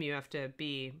GM, you have to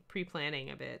be pre-planning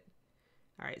a bit.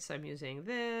 All right, so I'm using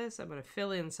this. I'm going to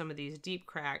fill in some of these deep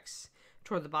cracks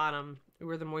toward the bottom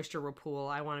where the moisture will pool.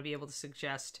 I want to be able to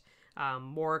suggest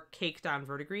more caked on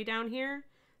verdigris down here.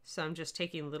 So I'm just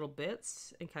taking little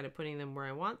bits and kind of putting them where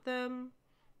I want them.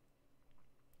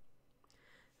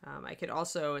 I could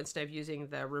also, instead of using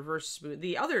the reverse spoon,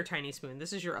 the other tiny spoon,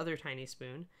 this is your other tiny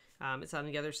spoon. It's on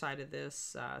the other side of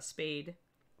this spade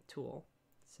tool.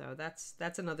 So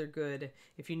that's another good,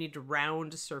 if you need to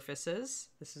round surfaces,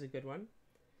 this is a good one.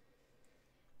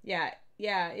 Yeah,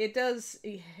 it does,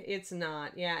 it's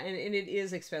not, yeah, and it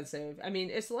is expensive. I mean,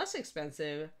 it's less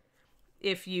expensive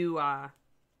if you,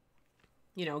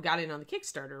 you know, got in on the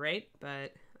Kickstarter, right?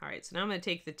 But, all right, so now I'm going to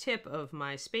take the tip of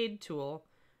my spade tool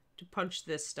to punch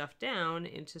this stuff down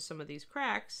into some of these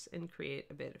cracks and create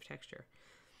a bit of texture.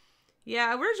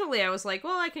 Yeah, originally I was like,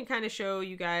 well, I can kind of show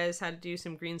you guys how to do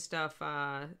some green stuff,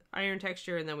 iron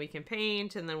texture, and then we can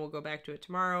paint, and then we'll go back to it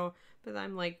tomorrow. But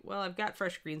I'm like, well, I've got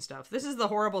fresh green stuff. This is the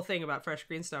horrible thing about fresh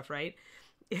green stuff, right?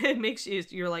 It makes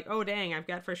you're like, oh, dang, I've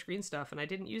got fresh green stuff, and I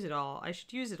didn't use it all. I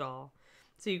should use it all.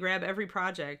 So you grab every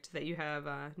project that you have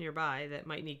nearby that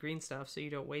might need green stuff so you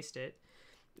don't waste it.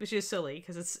 Which is silly,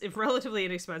 because it's relatively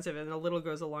inexpensive, and a little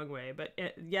goes a long way. But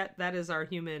yet, that is our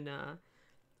human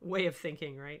way of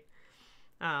thinking, right?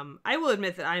 I will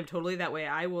admit that I am totally that way.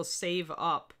 I will save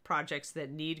up projects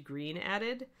that need green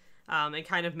added, and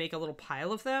kind of make a little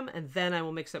pile of them, and then I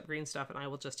will mix up green stuff and I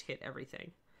will just hit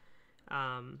everything,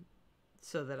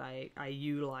 so that I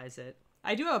utilize it.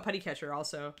 I do have a putty catcher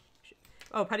also.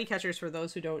 Oh, putty catchers, for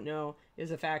those who don't know,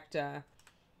 is a fact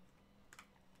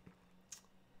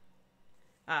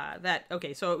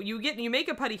okay, so you make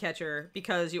a putty catcher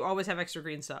because you always have extra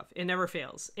green stuff. It never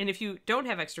fails. And if you don't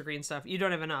have extra green stuff, you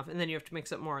don't have enough, and then you have to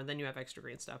mix up more, and then you have extra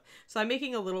green stuff. So I'm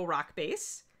making a little rock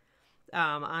base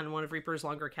on one of Reaper's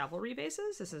longer cavalry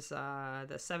bases. This is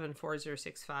the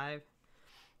 74065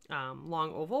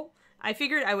 long oval. I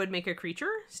figured I would make a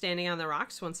creature standing on the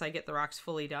rocks once I get the rocks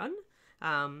fully done.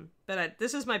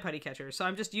 This is my putty catcher, so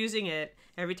I'm just using it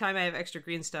every time I have extra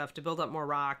green stuff to build up more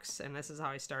rocks, and this is how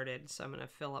I started. So I'm going to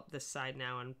fill up this side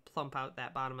now and plump out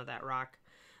that bottom of that rock,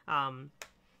 and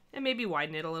maybe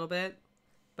widen it a little bit.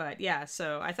 But yeah,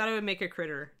 so I thought I would make a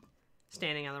critter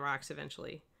standing on the rocks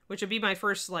eventually, which would be my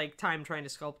first time trying to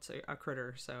sculpt a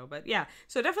critter. So, but yeah,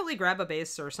 so definitely grab a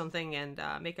base or something and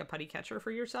make a putty catcher for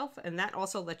yourself, and that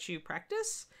also lets you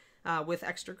practice with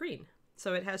extra green.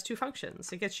 So it has two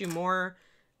functions. It gets you more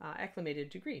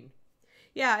acclimated to green.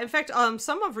 Yeah, in fact,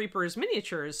 some of Reaper's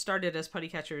miniatures started as putty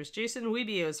catchers. Jason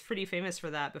Weeby was pretty famous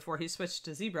for that before he switched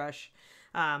to ZBrush.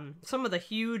 Some of the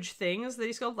huge things that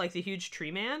he sculpted, like the huge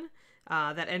tree man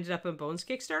that ended up in Bones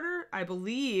Kickstarter, I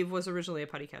believe was originally a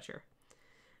putty catcher.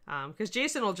 Because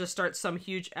Jason will just start some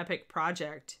huge epic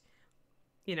project,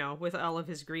 with all of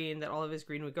his green, that all of his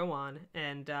green would go on,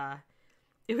 and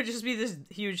it would just be this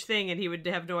huge thing, and he would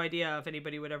have no idea if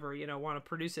anybody would ever, want to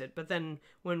produce it. But then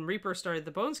when Reaper started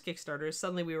the Bones Kickstarter,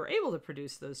 suddenly we were able to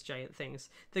produce those giant things.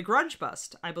 The Grudge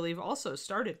Bust, I believe, also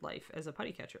started life as a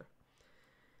putty catcher.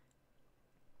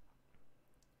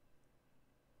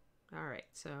 All right,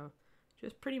 so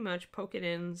just pretty much poking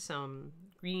in some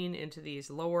green into these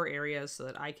lower areas so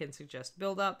that I can suggest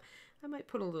build up. I might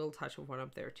put a little touch of one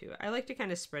up there too. I like to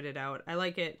kind of spread it out. I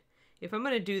like it, if I'm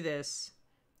going to do this,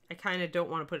 I kind of don't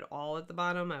want to put it all at the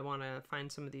bottom. I want to find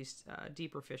some of these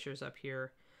deeper fissures up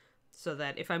here so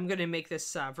that if I'm going to make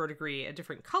this verdigris a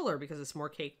different color because it's more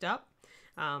caked up,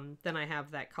 then I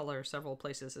have that color several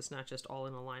places. It's not just all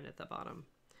in a line at the bottom.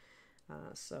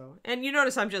 And you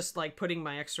notice I'm just putting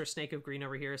my extra snake of green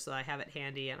over here so that I have it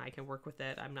handy and I can work with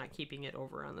it. I'm not keeping it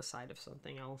over on the side of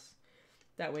something else.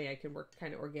 That way I can work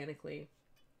kind of organically.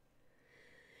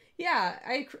 Yeah,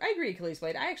 I agree, Khalees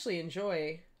Blade. I actually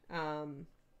enjoy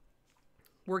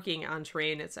working on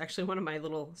terrain. It's actually one of my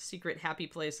little secret happy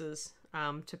places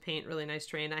to paint really nice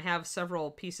terrain. I have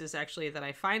several pieces actually that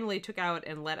I finally took out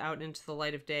and let out into the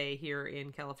light of day here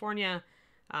in California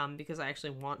because I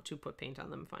actually want to put paint on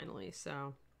them finally.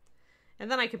 So, and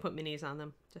then I can put minis on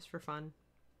them just for fun.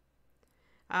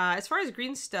 As far as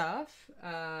green stuff,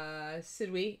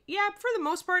 Sidwi, yeah, for the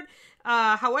most part.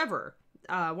 However,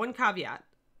 one caveat: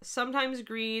 sometimes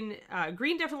green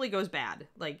definitely goes bad.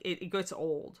 It gets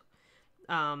old.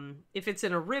 If it's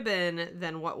in a ribbon,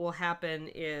 then what will happen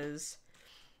is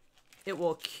it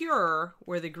will cure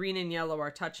where the green and yellow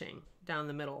are touching down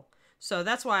the middle. So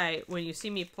that's why when you see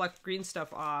me pluck green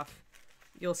stuff off,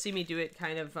 you'll see me do it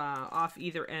kind of off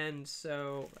either end.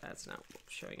 So that's not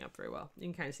showing up very well. You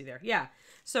can kind of see there. Yeah.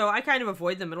 So I kind of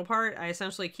avoid the middle part. I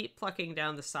essentially keep plucking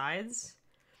down the sides,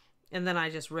 and then I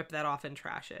just rip that off and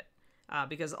trash it.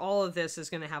 Because all of this is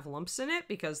going to have lumps in it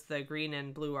because the green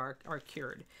and blue are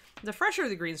cured. The fresher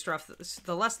the green stuff,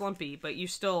 the less lumpy, but you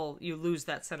lose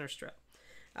that center strip.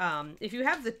 If you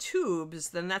have the tubes,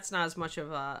 then that's not as much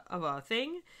of a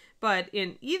thing. But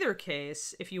in either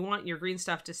case, if you want your green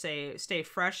stuff to stay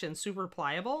fresh and super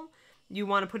pliable, you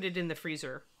want to put it in the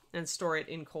freezer and store it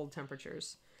in cold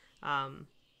temperatures.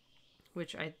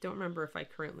 Which I don't remember if I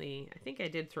think I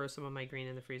did throw some of my green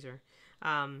in the freezer.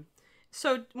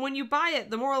 So when you buy it,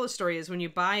 the moral of the story is when you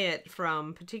buy it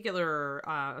from particular,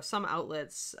 some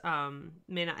outlets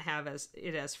may not have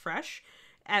it as fresh.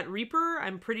 At Reaper,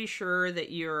 I'm pretty sure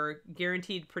that you're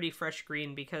guaranteed pretty fresh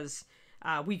green because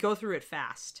we go through it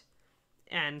fast.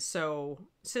 And so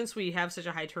since we have such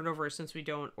a high turnover, since we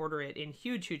don't order it in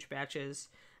huge, huge batches,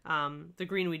 the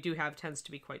green we do have tends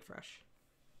to be quite fresh.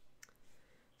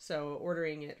 So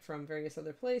ordering it from various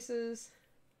other places...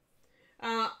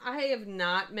 I have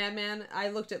not, Madman. I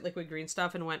looked at liquid green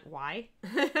stuff and went, why?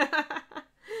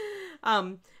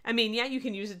 I mean, yeah, you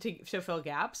can use it to fill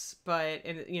gaps, but,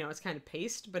 it's kind of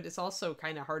paste, but it's also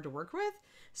kind of hard to work with.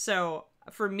 So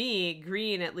for me,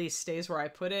 green at least stays where I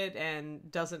put it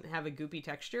and doesn't have a goopy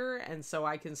texture. And so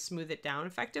I can smooth it down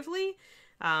effectively.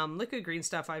 Liquid green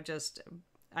stuff, I've just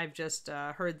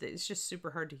heard that it's just super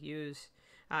hard to use.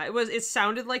 It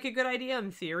sounded like a good idea in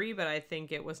theory, but I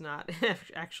think it was not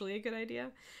actually a good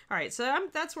idea. All right, so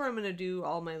that's where I'm going to do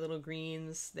all my little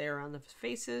greens there on the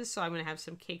faces. So I'm going to have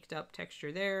some caked up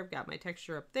texture there. I've got my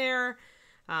texture up there.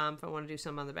 If I want to do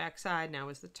some on the back side, now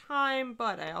is the time.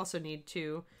 But I also need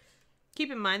to keep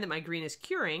in mind that my green is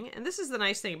curing. And this is the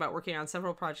nice thing about working on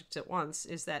several projects at once,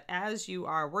 is that as you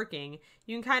are working,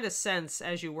 you can kind of sense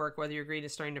as you work whether your green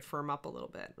is starting to firm up a little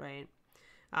bit, right?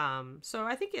 So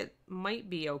I think it might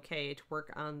be okay to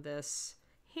work on this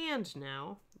hand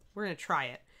now. We're going to try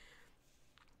it.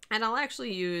 And I'll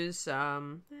actually use,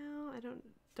 well, I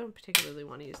don't particularly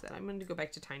want to use that. I'm going to go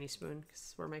back to Tiny Spoon because this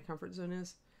is where my comfort zone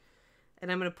is.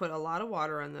 And I'm going to put a lot of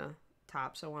water on the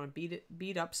top. So I want to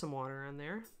beat up some water on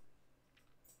there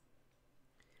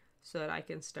so that I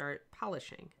can start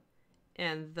polishing.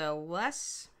 And the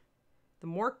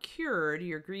more cured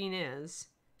your green is,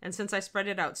 and since I spread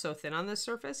it out so thin on this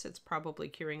surface, it's probably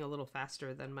curing a little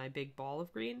faster than my big ball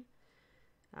of green.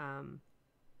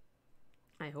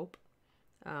 I hope.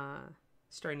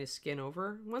 Starting to skin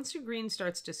over. Once your green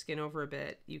starts to skin over a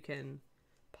bit, you can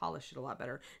polish it a lot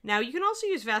better. Now, you can also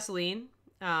use Vaseline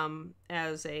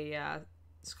as a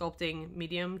sculpting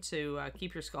medium to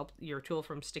keep your tool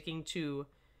from sticking to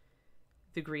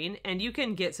the green. And you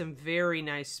can get some very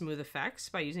nice smooth effects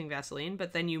by using Vaseline,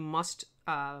 but then you must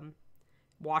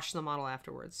wash the model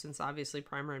afterwards, since obviously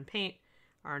primer and paint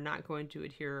are not going to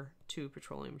adhere to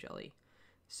petroleum jelly.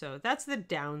 So that's the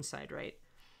downside, right?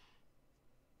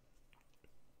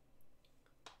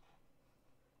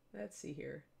 Let's see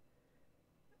here.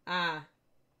 Yeah.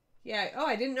 Oh,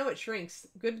 I didn't know it shrinks.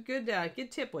 Good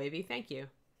tip, Wavy. Thank you.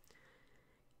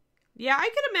 Yeah, I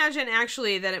could imagine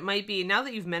actually that it might be, now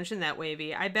that you've mentioned that,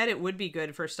 Wavy, I bet it would be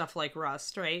good for stuff like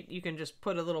rust, right? You can just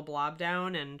put a little blob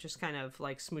down and just kind of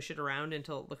like smoosh it around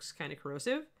until it looks kind of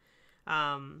corrosive.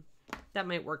 That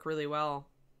might work really well.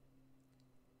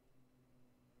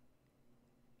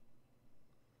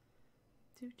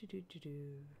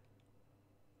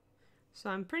 So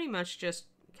I'm pretty much just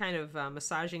kind of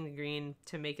massaging the green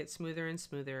to make it smoother and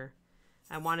smoother.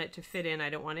 I want it to fit in. I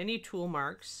don't want any tool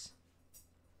marks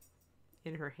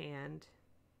in her hand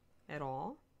at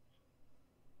all.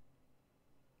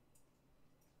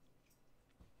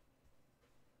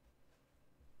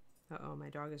 Uh-oh, my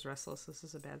dog is restless. This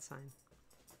is a bad sign.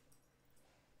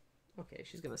 Okay,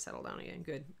 she's gonna settle down again.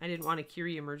 Good. I didn't want a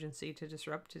Curie emergency to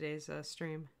disrupt today's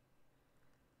stream.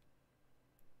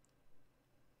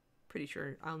 Pretty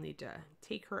sure I'll need to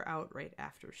take her out right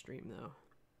after stream though.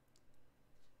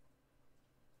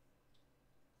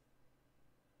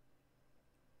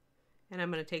 And I'm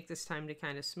going to take this time to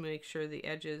kind of make sure the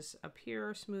edges up here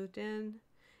are smoothed in.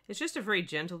 It's just a very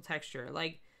gentle texture.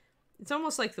 Like, it's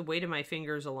almost like the weight of my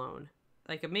fingers alone.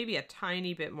 Like maybe a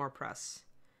tiny bit more press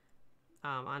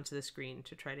onto the screen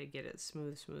to try to get it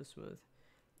smooth, smooth, smooth.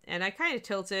 And I kind of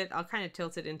tilt it. I'll kind of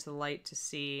tilt it into the light to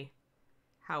see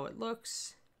how it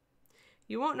looks.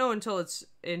 You won't know until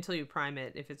you prime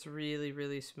it if it's really,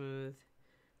 really smooth.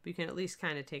 But you can at least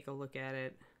kind of take a look at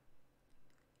it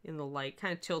in the light.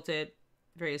 Kind of tilt it,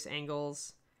 various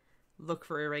angles. Look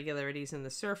for irregularities in the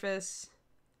surface.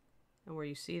 And where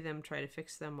you see them, try to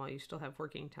fix them while you still have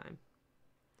working time.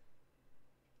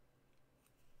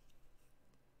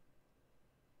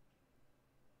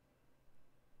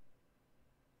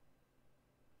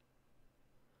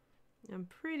 I'm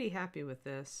pretty happy with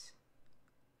this.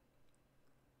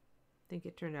 I think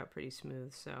it turned out pretty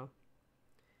smooth, so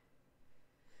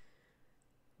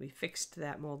we fixed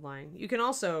that mold line. You can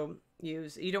also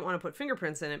use, you don't want to put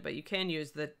fingerprints in it, but you can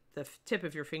use the tip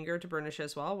of your finger to burnish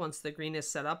as well. Once the green is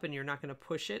set up and you're not going to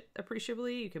push it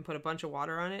appreciably, you can put a bunch of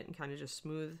water on it and kind of just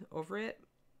smooth over it.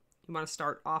 You want to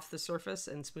start off the surface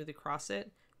and smooth across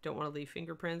it. Don't want to leave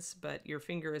fingerprints, but your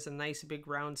finger is a nice big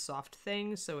round soft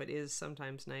thing, so it is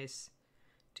sometimes nice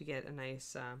to get a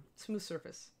nice smooth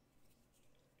surface.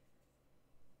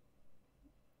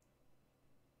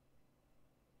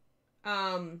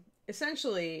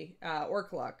 Essentially,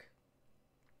 Orc Luck.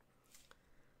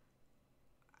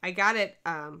 I got it,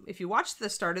 if you watch the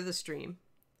start of the stream,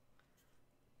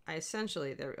 I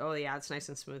essentially, there, oh yeah, it's nice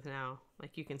and smooth now.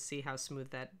 Like you can see how smooth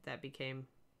that became.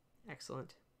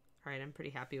 Excellent. All right, I'm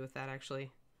pretty happy with that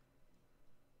actually.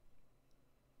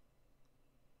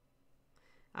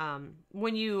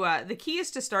 When you, the key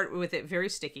is to start with it very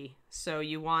sticky. So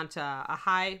you want a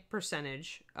high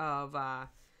percentage of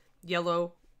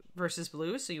yellow versus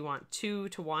blue. So you want 2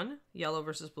 to 1, yellow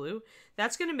versus blue.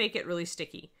 That's going to make it really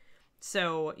sticky.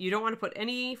 So you don't want to put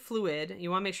any fluid.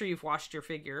 You want to make sure you've washed your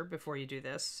figure before you do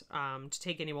this to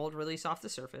take any mold release off the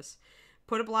surface.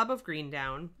 put a blob of green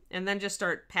down, and then just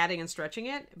start patting and stretching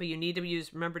it. But you need to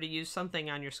remember to use something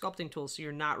on your sculpting tool so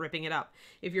you're not ripping it up.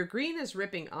 If your green is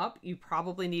ripping up, you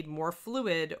probably need more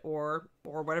fluid or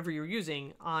whatever you're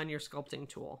using on your sculpting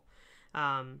tool,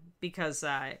 because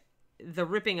the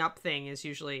ripping up thing is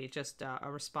usually just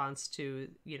a response to,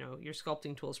 you know, your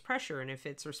sculpting tool's pressure. And if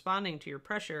it's responding to your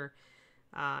pressure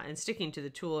and sticking to the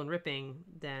tool and ripping,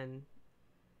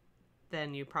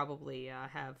 then you probably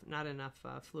have not enough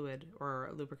fluid or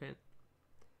lubricant.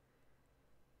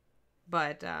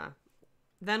 But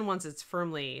then once it's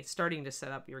firmly starting to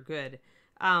set up, you're good.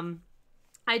 Let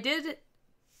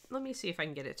me see if I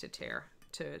can get it to tear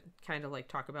to kind of like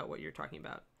talk about what you're talking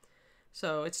about.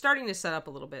 So it's starting to set up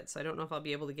a little bit, so I don't know if I'll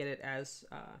be able to get it as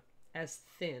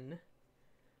thin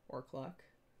or cluck.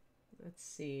 Let's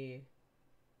see.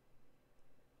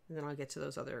 And then I'll get to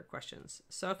those other questions.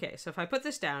 So, okay, so if I put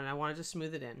this down and I wanted to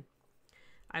smooth it in,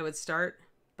 I would start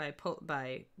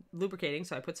by lubricating.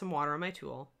 So I put some water on my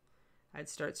tool. I'd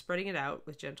start spreading it out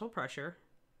with gentle pressure.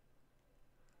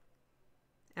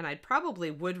 And I'd probably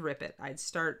would rip it.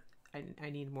 I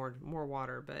need more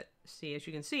water, but see, as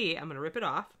you can see, I'm going to rip it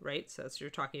off, right? So that's what you're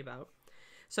talking about.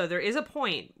 So there is a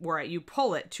point where you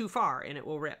pull it too far and it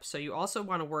will rip. So you also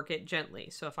want to work it gently.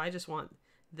 So if I just want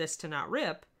this to not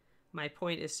rip, my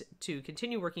point is to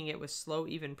continue working it with slow,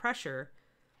 even pressure,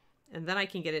 and then I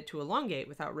can get it to elongate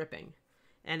without ripping.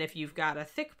 And if you've got a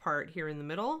thick part here in the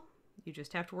middle, you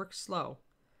just have to work slow.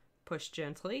 Push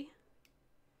gently.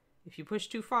 If you push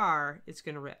too far, it's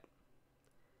going to rip.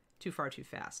 Too far, too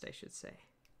fast, I should say.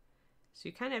 So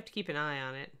you kind of have to keep an eye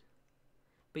on it.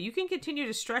 But you can continue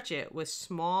to stretch it with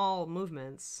small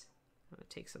movements. I'm going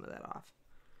to take some of that off.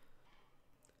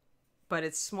 But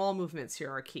it's small movements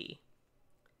here are key.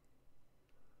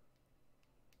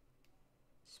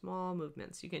 Small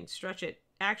movements. You can stretch it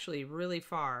actually really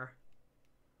far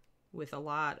with a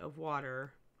lot of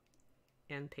water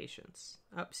and patience.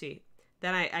 Oh, see.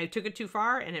 Then I took it too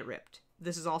far and it ripped.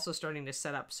 This is also starting to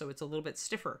set up, so it's a little bit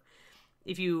stiffer.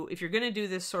 If you're going to do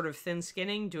this sort of thin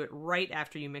skinning, do it right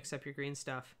after you mix up your green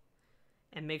stuff.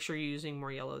 And make sure you're using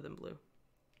more yellow than blue.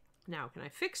 Now, can I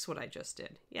fix what I just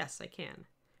did? Yes, I can.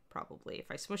 Probably.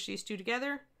 If I smush these two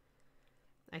together,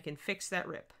 I can fix that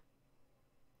rip.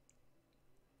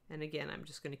 And again, I'm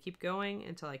just going to keep going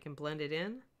until I can blend it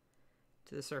in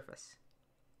to the surface.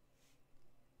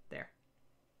 There.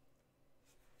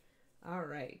 All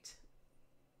right.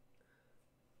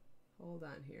 Hold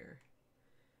on here.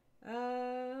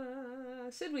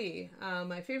 Sidwee,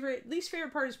 my least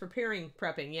favorite part is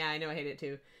prepping. Yeah, I know, I hate it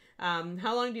too.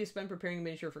 How long do you spend preparing a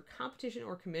miniature for competition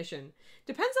or commission?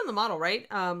 Depends on the model, right?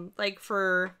 Like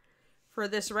for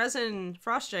this resin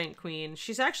frost giant queen,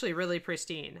 she's actually really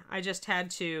pristine. I just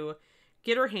had to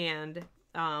get her hand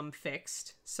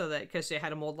fixed so that, because she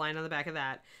had a mold line on the back of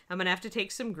that. I'm gonna have to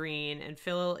take some green and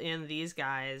fill in these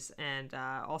guys, and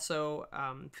also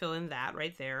fill in that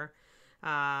right there.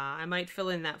 I might fill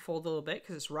in that fold a little bit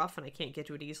because it's rough and I can't get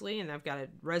to it easily, and I've got a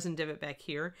resin divot back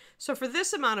here. So for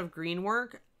this amount of green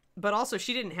work, but also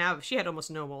she had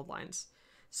almost no mold lines.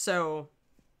 So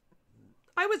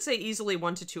I would say easily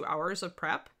 1 to 2 hours of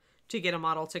prep to get a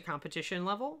model to competition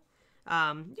level.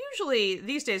 Usually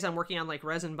these days I'm working on like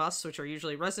resin busts, which are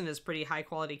usually, resin is pretty high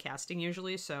quality casting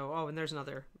usually. So, oh, and there's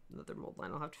another mold line.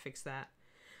 I'll have to fix that.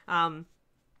 I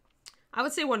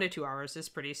would say 1 to 2 hours is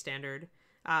pretty standard.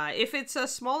 If it's a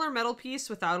smaller metal piece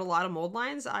without a lot of mold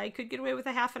lines, I could get away with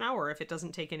a half an hour if it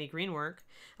doesn't take any green work.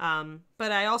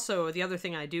 But I also, the other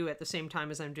thing I do at the same time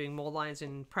as I'm doing mold lines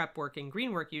and prep work and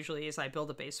green work usually is I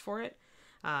build a base for it.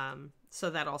 So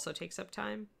that also takes up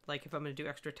time. Like if I'm going to do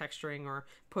extra texturing or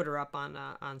put her up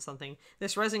on something.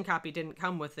 This resin copy didn't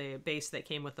come with a base that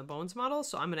came with the bones model,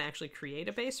 so I'm going to actually create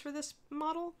a base for this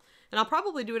model. And I'll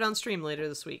probably do it on stream later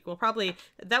this week.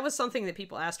 That was something that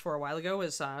people asked for a while ago,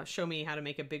 was show me how to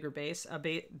make a bigger base,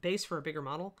 base for a bigger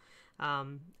model.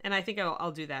 And I think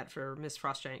I'll do that for Miss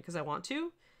Frost Giant because I want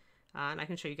to. And I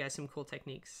can show you guys some cool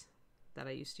techniques that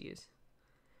I used to use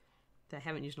that I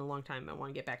haven't used in a long time. I want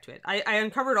to get back to it. I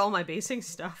uncovered all my basing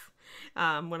stuff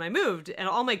when I moved, and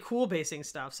all my cool basing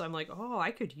stuff. So I'm like, oh,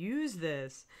 I could use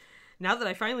this now that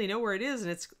I finally know where it is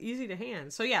and it's easy to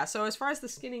hand. So yeah, so as far as the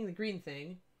skinning the green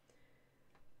thing,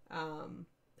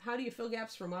 how do you fill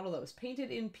gaps for a model that was painted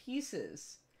in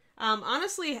pieces?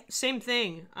 Honestly, same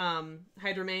thing,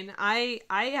 Hydramain. I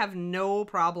have no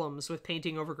problems with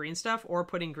painting over green stuff or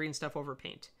putting green stuff over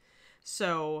paint.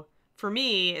 So for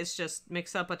me, it's just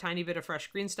mix up a tiny bit of fresh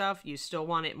green stuff. You still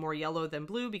want it more yellow than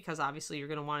blue because obviously you're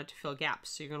going to want it to fill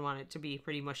gaps. So you're going to want it to be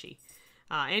pretty mushy.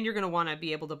 And you're going to want to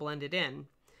be able to blend it in.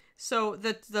 So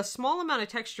the small amount of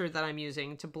texture that I'm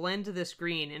using to blend this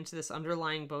green into this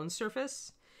underlying bone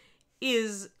surface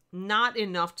is not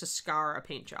enough to scar a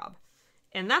paint job.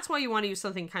 And that's why you want to use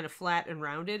something kind of flat and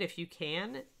rounded if you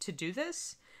can to do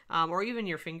this. Or even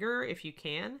your finger if you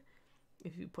can,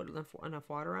 if you put enough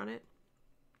water on it.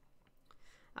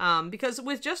 Because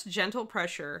with just gentle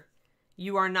pressure,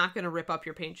 you are not going to rip up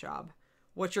your paint job.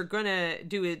 What you're going to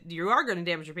do is you are going to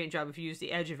damage your paint job if you use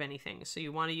the edge of anything. So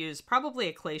you want to use probably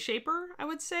a clay shaper, I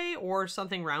would say, or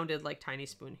something rounded like Tiny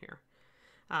Spoon here.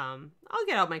 I'll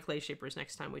get out my clay shapers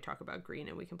next time we talk about green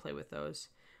and we can play with those.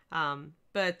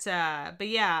 But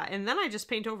yeah, and then I just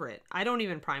paint over it. I don't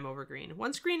even prime over green.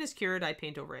 Once green is cured, I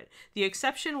paint over it. The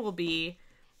exception will be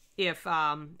if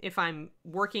I'm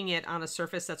working it on a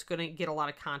surface that's going to get a lot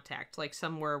of contact, like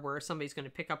somewhere where somebody's going to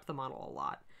pick up the model a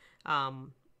lot.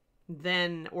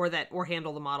 Or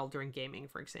handle the model during gaming,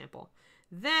 for example,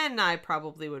 then I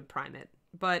probably would prime it.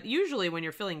 But usually when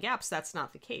you're filling gaps, that's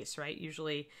not the case, right?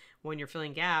 Usually when you're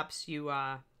filling gaps, you're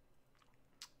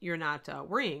not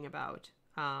worrying about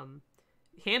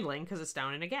handling because it's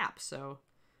down in a gap. So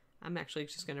I'm actually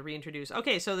just going to reintroduce.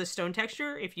 Okay, so the stone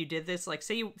texture, if you did this, like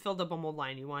say you filled up a mold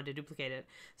line, you wanted to duplicate it.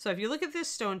 So if you look at this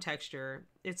stone texture,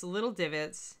 it's little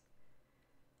divots.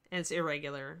 And it's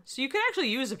irregular. So you could actually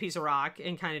use a piece of rock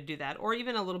and kind of do that. Or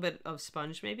even a little bit of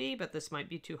sponge maybe, but this might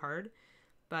be too hard.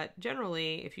 But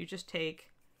generally, if you just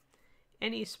take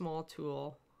any small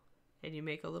tool and you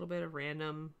make a little bit of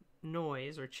random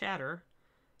noise or chatter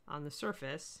on the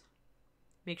surface,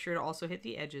 make sure to also hit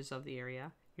the edges of the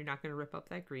area. You're not going to rip up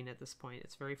that green at this point.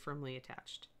 It's very firmly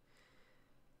attached.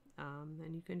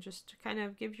 And you can just kind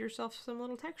of give yourself some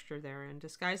little texture there and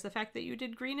disguise the fact that you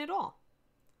did green at all.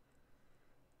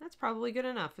 That's probably good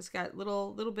enough. It's got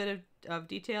little bit of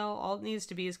detail. All it needs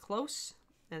to be is close,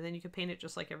 and then you can paint it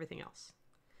just like everything else.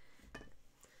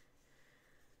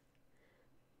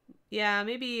 Yeah,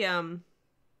 maybe I'm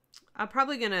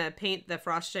probably gonna paint the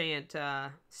Frost Giant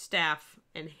staff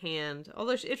and hand,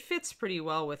 although it fits pretty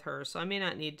well with her, so I may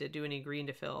not need to do any green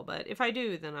to fill, but if I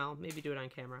do, then I'll maybe do it on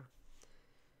camera.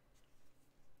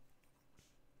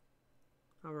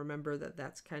 I'll remember that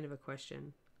that's kind of a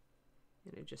question.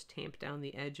 I'm going to just tamp down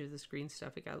the edge of this green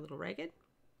stuff. It got a little ragged.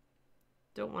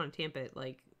 Don't want to tamp it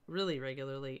like really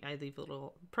regularly. I leave a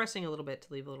little, pressing a little bit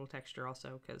to leave a little texture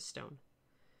also because stone.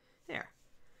 There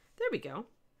we go.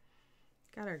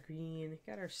 Got our green,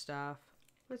 got our stuff.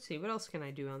 Let's see, what else can I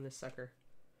do on this sucker?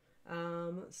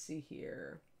 Let's see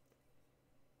here.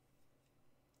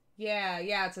 Yeah,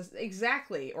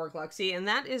 exactly, Orcluxy, and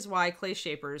that is why clay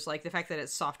shapers, like the fact that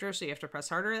it's softer so you have to press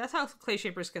harder, that's how clay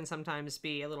shapers can sometimes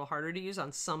be a little harder to use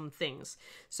on some things.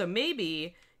 So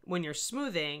maybe when you're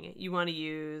smoothing, you want to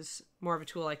use more of a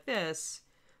tool like this,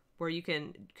 where you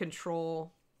can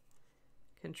control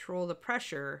the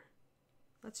pressure.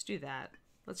 Let's do that.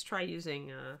 Let's try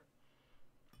using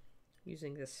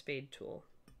this spade tool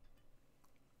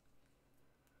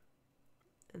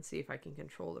and see if I can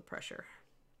control the pressure.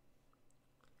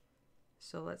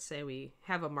 So let's say we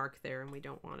have a mark there and we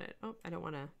don't want it. Oh, I don't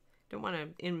want to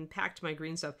impact my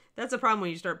green stuff. That's a problem when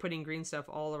you start putting green stuff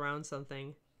all around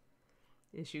something,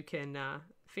 is you can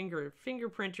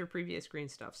fingerprint your previous green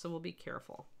stuff. So we'll be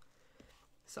careful.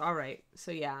 So, all right.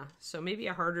 So yeah, so maybe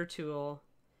a harder tool,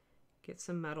 get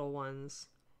some metal ones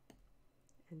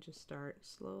and just start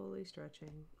slowly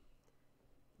stretching.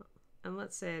 And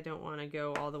let's say I don't want to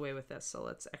go all the way with this, so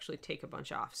let's actually take a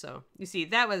bunch off. So you see,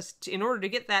 that was, in order to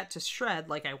get that to shred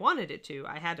like I wanted it to,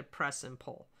 I had to press and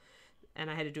pull. And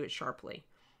I had to do it sharply.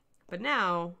 But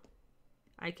now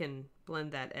I can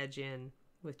blend that edge in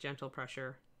with gentle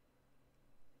pressure.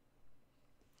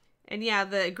 And yeah,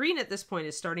 the green at this point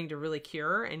is starting to really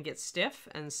cure and get stiff.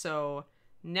 And so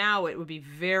now it would be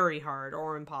very hard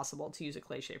or impossible to use a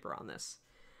clay shaper on this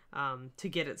to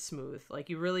get it smooth.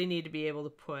 Like, you really need to be able to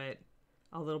put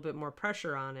a little bit more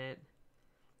pressure on it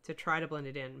to try to blend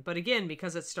it in. But again,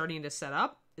 because it's starting to set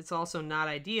up, it's also not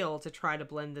ideal to try to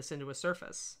blend this into a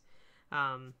surface.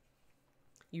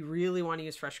 You really want to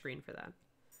use fresh green for that.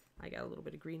 I got a little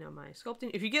bit of green on my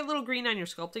sculpting. If you get a little green on your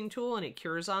sculpting tool and it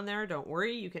cures on there, don't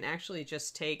worry. You can actually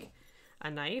just take a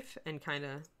knife and kind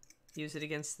of use it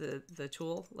against the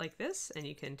tool like this, and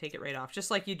you can take it right off,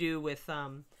 just like you do with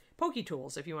pokey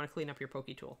tools if you want to clean up your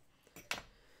pokey tool.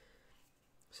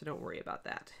 So don't worry about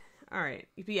that. All right.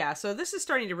 Yeah, so this is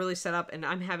starting to really set up, and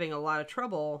I'm having a lot of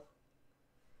trouble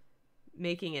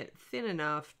making it thin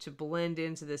enough to blend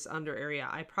into this under area.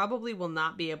 I probably will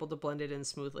not be able to blend it in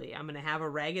smoothly. I'm going to have a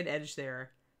ragged edge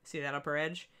there. See that upper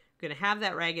edge? I'm going to have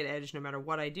that ragged edge no matter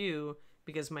what I do,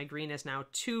 because my green is now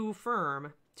too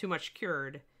firm, too much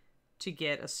cured, to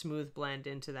get a smooth blend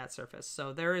into that surface.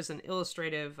 So there is an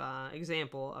illustrative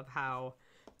example of how,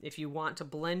 if you want to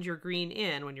blend your green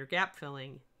in when you're gap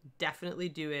filling, definitely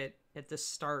do it at the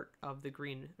start of the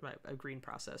green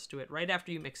process. Do it right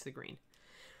after you mix the green.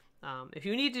 If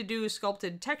you need to do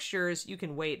sculpted textures, you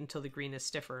can wait until the green is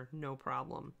stiffer, no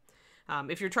problem.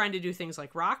 If you're trying to do things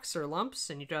like rocks or lumps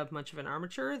and you don't have much of an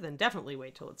armature, then definitely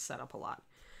wait till it's set up a lot.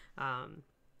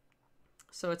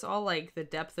 So it's all like the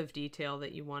depth of detail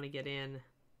that you want to get in.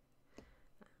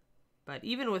 But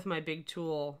even with my big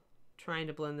tool trying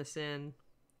to blend this in,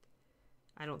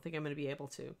 I don't think I'm going to be able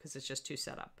to because it's just too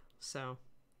set up. So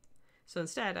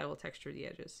instead I will texture the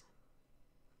edges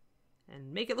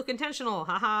and make it look intentional.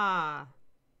 Haha.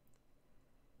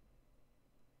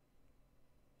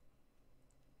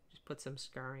 Just put some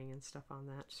scarring and stuff on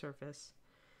that surface.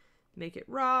 Make it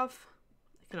rough.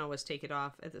 I can always take it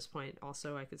off at this point.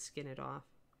 Also, I could skin it off.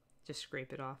 Just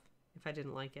scrape it off if I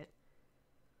didn't like it.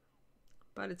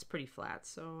 But it's pretty flat,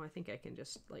 so I think I can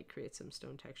just like create some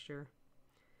stone texture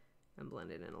and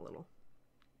blend it in a little.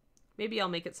 Maybe I'll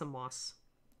make it some moss.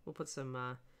 We'll put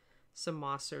some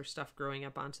moss or stuff growing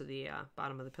up onto the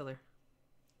bottom of the pillar.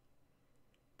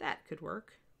 That could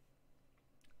work.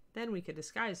 Then we could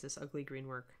disguise this ugly green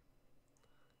work.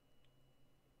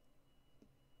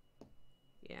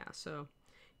 Yeah, so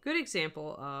good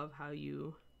example of how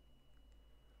you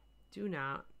do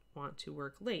not want to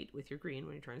work late with your green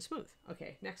when you're trying to smooth.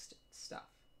 Okay, next stuff.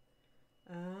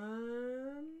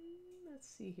 Let's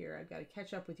see here. I've got to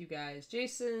catch up with you guys.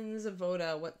 Jason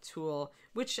Zavoda, what tool?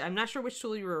 Which I'm not sure which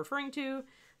tool you were referring to.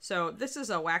 So this is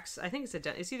a wax. I think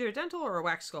it's either a dental or a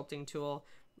wax sculpting tool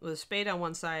with a spade on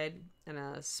one side and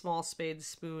a small spade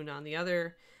spoon on the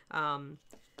other.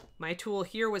 My tool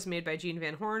here was made by Gene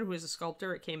Van Horn, who is a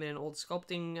sculptor. It came in an old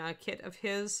sculpting kit of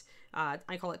his.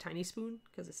 I call it Tiny Spoon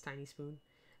because it's Tiny Spoon.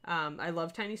 I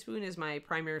love Tiny Spoon as my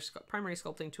primary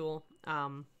sculpting tool.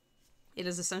 It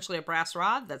is essentially a brass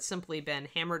rod that's simply been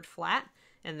hammered flat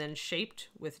and then shaped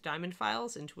with diamond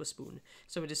files into a spoon.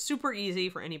 So it is super easy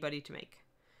for anybody to make.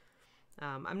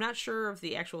 I'm not sure of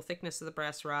the actual thickness of the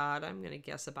brass rod. I'm going to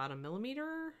guess about 1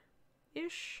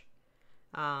 millimeter-ish.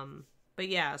 But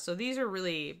yeah, so these are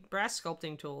really, brass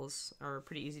sculpting tools are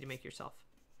pretty easy to make yourself.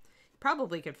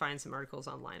 Probably could find some articles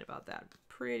online about that.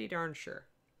 Pretty darn sure.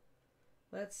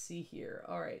 Let's see here.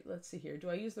 All right, let's see here. Do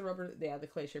I use the rubber? Yeah, the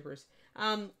clay shapers.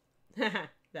 That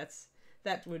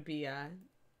would be, I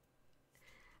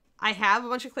have a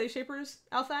bunch of clay shapers,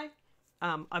 Althai.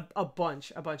 A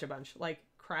bunch, like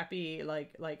crappy,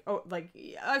 like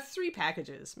 3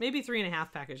 packages, maybe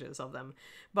 3.5 packages of them.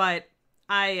 But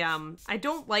I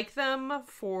don't like them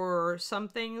for some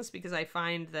things because I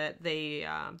find that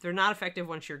they're not effective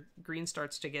once your green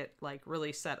starts to get like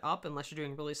really set up, unless you're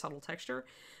doing really subtle texture.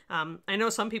 I know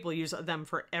some people use them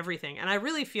for everything, and I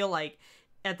really feel like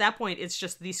at that point, it's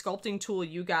just the sculpting tool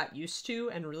you got used to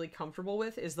and really comfortable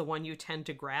with is the one you tend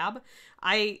to grab.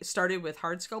 I started with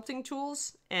hard sculpting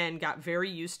tools and got very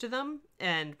used to them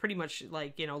and pretty much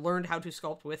learned how to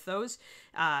sculpt with those.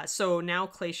 So now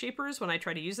clay shapers, when I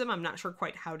try to use them, I'm not sure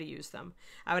quite how to use them.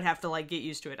 I would have to get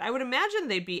used to it. I would imagine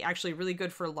they'd be actually really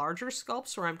good for larger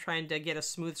sculpts where I'm trying to get a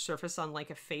smooth surface on like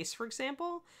a face, for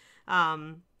example.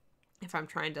 If I'm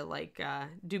trying to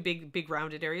do big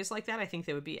rounded areas like that, I think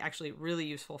they would be actually really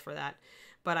useful for that.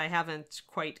 But I haven't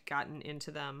quite gotten into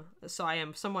them. So I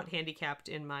am somewhat handicapped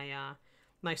in my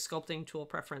my sculpting tool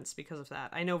preference because of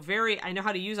that. I know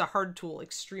how to use a hard tool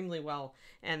extremely well,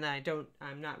 and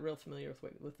I'm not real familiar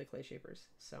with the clay shapers.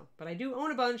 So, but I do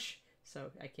own a bunch,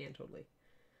 so I can totally.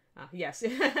 Yes.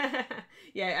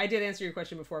 Yeah, I did answer your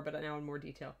question before, but now in more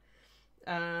detail.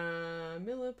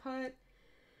 Milliput.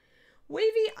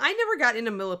 Wavy, I never got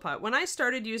into Milliput. When I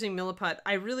started using Milliput,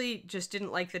 I really just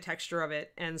didn't like the texture of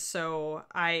it, and so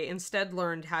I instead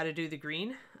learned how to do the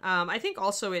green. I think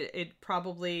also it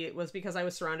probably was because I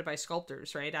was surrounded by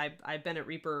sculptors, right? I've been at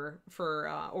Reaper for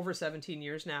over 17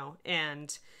 years now,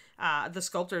 and the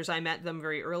sculptors, I met them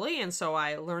very early, and so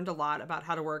I learned a lot about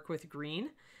how to work with green.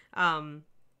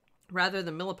 Rather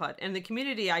than Milliput. And the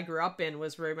community I grew up in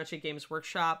was very much a Games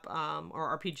Workshop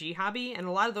or RPG hobby, and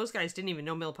a lot of those guys didn't even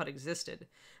know Milliput existed.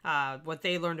 What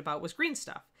they learned about was green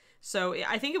stuff. So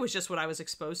I think it was just what I was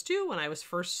exposed to when I was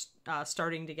first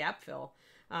starting to gap fill.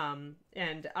 And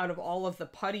out of all of the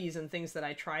putties and things that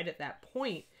I tried at that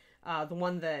point, the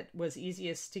one that was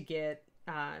easiest to get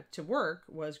to work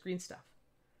was green stuff.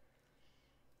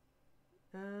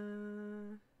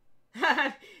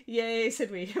 Yay,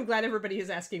 said we. I'm glad everybody is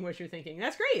asking what you're thinking.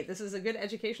 That's great. This is a good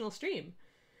educational stream.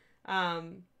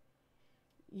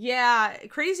 Yeah,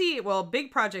 crazy. Well,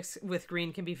 big projects with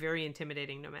green can be very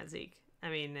intimidating, Nomad Zeke. I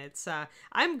mean, it's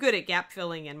I'm good at gap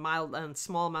filling and mild and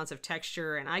small amounts of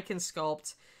texture, and I can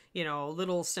sculpt, you know,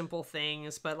 little simple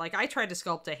things. But like I tried to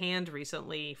sculpt a hand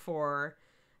recently for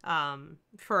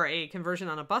a conversion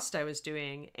on a bust I was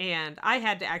doing, and I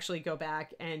had to actually go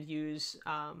back and use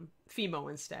Fimo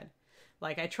instead.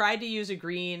 Like I tried to use a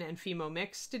green and Fimo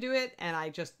mix to do it, and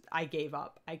I gave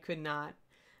up. I could not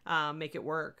make it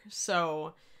work.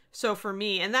 So for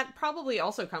me, and that probably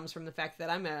also comes from the fact that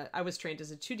I was trained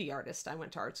as a 2D artist. I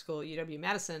went to art school at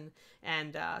UW-Madison,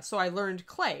 and so I learned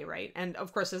clay, right? And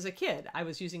of course, as a kid, I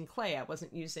was using clay. I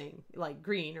wasn't using like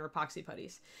green or epoxy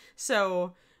putties.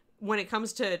 So when it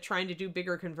comes to trying to do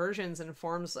bigger conversions and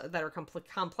forms that are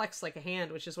complex like a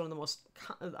hand, which is one of the most,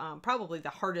 probably the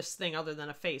hardest thing other than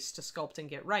a face to sculpt and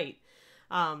get right,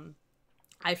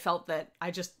 I felt that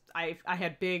I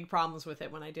had big problems with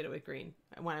it when I did it with green.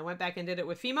 When I went back and did it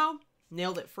with Fimo,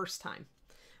 nailed it first time.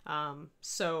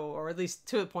 Or at least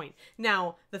to a point.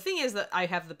 Now, the thing is that I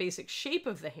have the basic shape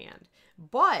of the hand,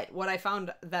 but what I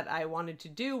found that I wanted to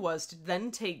do was to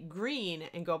then take green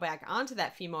and go back onto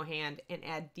that Fimo hand and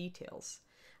add details.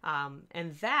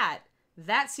 And that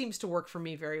seems to work for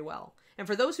me very well. And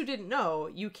for those who didn't know,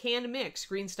 you can mix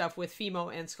green stuff with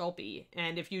Fimo and Sculpey.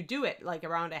 And if you do it like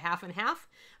around a half and half,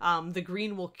 the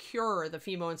green will cure the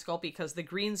Fimo and Sculpey because the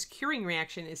green's curing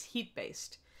reaction is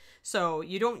heat-based. So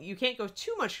you can't go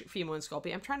too much Fimo and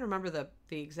Sculpey. I'm trying to remember the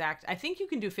exact, I think you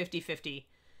can do 50-50.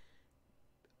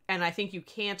 And I think you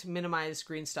can't minimize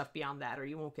green stuff beyond that or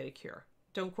you won't get a cure.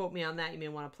 Don't quote me on that. You may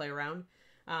want to play around.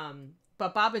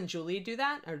 But Bob and Julie do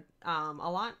that a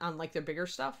lot on like their bigger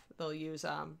stuff. They'll use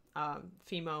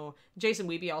Fimo. Jason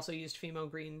Wiebe also used Fimo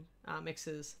green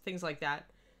mixes, things like that.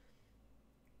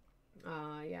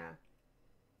 Yeah.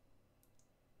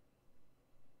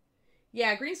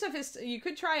 Yeah, green stuff is. You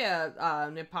could try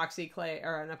an epoxy clay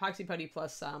or an epoxy putty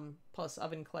plus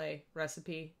oven clay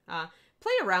recipe.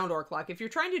 Play around Orc Luck. If you're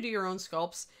trying to do your own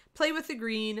sculpts, play with the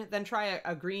green, then try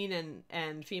a green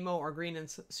and Fimo or green and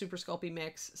Super Sculpey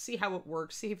mix. See how it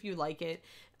works. See if you like it.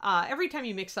 Every time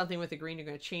you mix something with the green, you're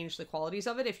going to change the qualities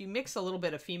of it. If you mix a little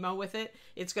bit of Fimo with it,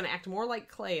 it's going to act more like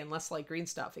clay and less like green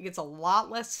stuff. It gets a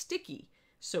lot less sticky.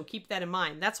 So keep that in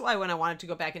mind. That's why when I wanted to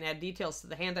go back and add details to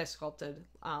the hand I sculpted,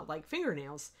 like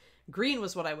fingernails, green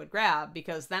was what I would grab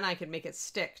because then I could make it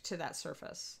stick to that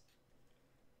surface.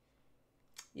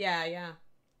 Yeah.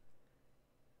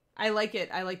 I like it.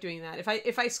 I like doing that. If I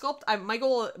sculpt,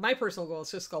 my personal goal is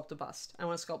to sculpt a bust. I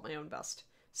want to sculpt my own bust.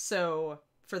 So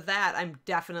for that, I'm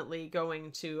definitely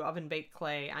going to oven baked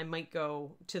clay. I might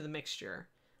go to the mixture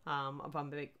of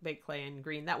oven baked clay and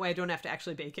green. That way I don't have to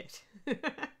actually bake it.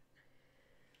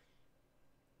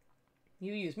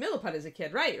 You used Milliput as a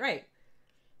kid, right?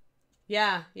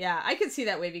 Yeah, I could see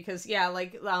that way because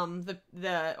like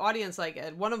the audience, like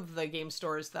at one of the game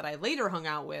stores that I later hung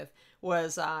out with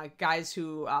was guys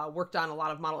who worked on a lot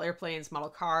of model airplanes, model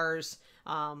cars,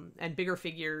 and bigger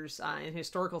figures and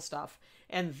historical stuff.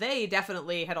 And they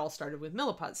definitely had all started with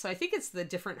Milliput. So I think it's the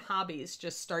different hobbies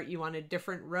just start you on a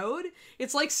different road.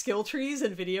 It's like skill trees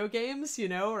in video games, you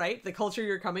know, right? The culture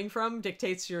you're coming from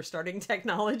dictates your starting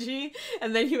technology.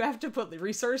 And then you have to put the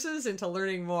resources into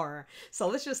learning more. So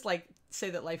let's just like say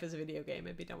that life is a video game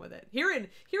and be done with it. Here in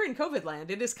COVID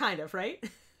land, it is kind of, right?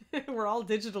 We're all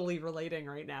digitally relating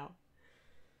right now.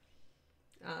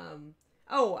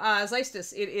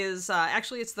 Zeistis, it is,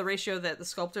 actually it's the ratio that the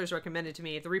sculptors recommended to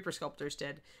me, the Reaper sculptors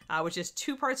did, which is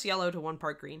 2 parts yellow to 1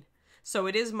 part green. So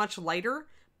it is much lighter,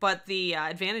 but the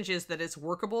advantage is that it's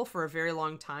workable for a very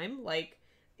long time. Like,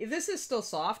 if this is still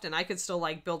soft and I could still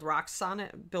like build rocks on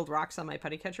my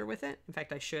putty catcher with it. In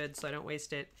fact, I should, so I don't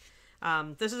waste it.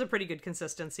 This is a pretty good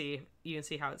consistency. You can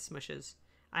see how it smushes.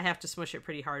 I have to smush it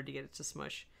pretty hard to get it to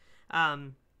smush.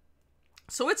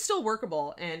 So it's still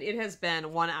workable, and it has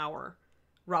been 1 hour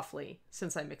roughly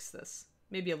since I mixed this,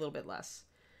 maybe a little bit less.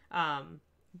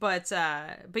 But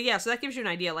yeah, so that gives you an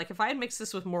idea. Like if I had mixed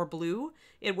this with more blue,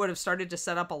 it would have started to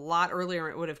set up a lot earlier.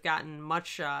 It would have gotten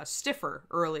much stiffer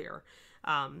earlier.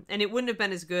 And it wouldn't have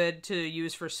been as good to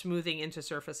use for smoothing into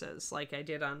surfaces like I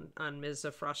did on Ms.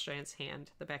 Frost Giant's hand,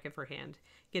 the back of her hand,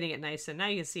 getting it nice. And now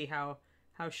you can see how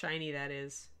shiny that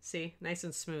is. See, nice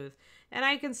and smooth. And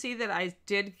I can see that I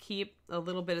did keep a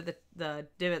little bit of the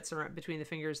divots between the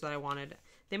fingers that I wanted.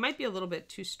 They might be a little bit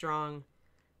too strong.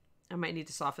 I might need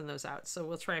to soften those out. So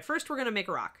we'll try. First, we're going to make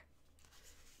a rock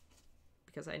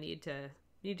because I need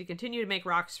to continue to make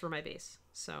rocks for my base.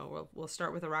 So we'll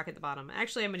start with a rock at the bottom.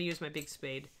 Actually, I'm going to use my big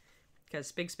spade because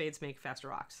big spades make faster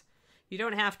rocks. You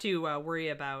don't have to worry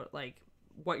about like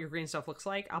what your green stuff looks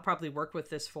like. I'll probably work with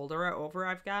this folder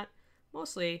I've got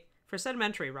mostly for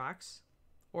sedimentary rocks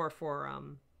or for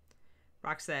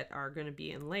rocks that are going to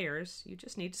be in layers, you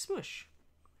just need to smoosh.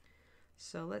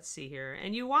 So let's see here.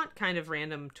 And you want kind of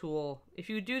random tool. If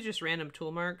you do just random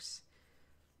tool marks,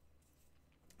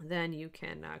 then you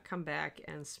can come back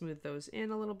and smooth those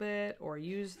in a little bit or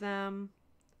use them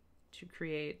to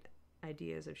create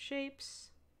ideas of shapes.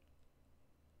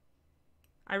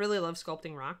 I really love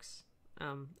sculpting rocks.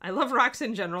 I love rocks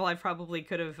in general. I probably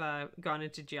could have gone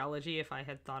into geology if I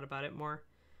had thought about it more.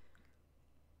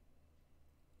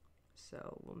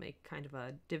 So we'll make kind of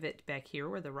a divot back here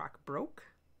where the rock broke.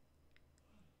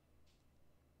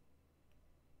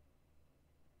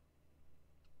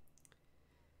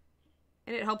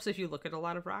 And it helps if you look at a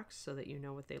lot of rocks so that you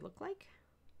know what they look like.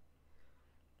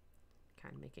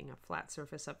 Kind of making a flat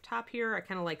surface up top here. I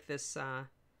kind of like this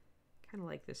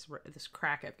this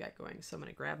crack I've got going. So I'm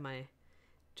going to grab my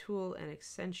tool and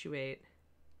accentuate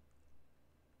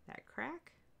that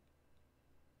crack.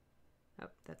 Oh,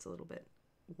 that's a little bit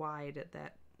wide at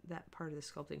that part of the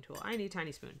sculpting tool. I need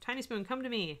Tiny Spoon. Tiny Spoon, come to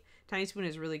me. Tiny Spoon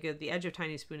is really good. The edge of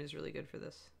Tiny Spoon is really good for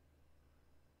this,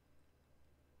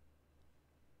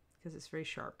 because it's very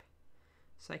sharp.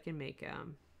 So I can make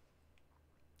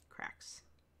cracks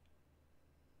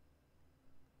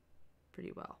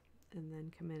pretty well. And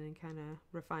then come in and kind of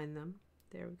refine them.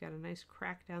 There, we've got a nice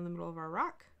crack down the middle of our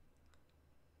rock.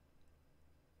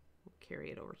 We'll carry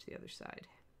it over to the other side.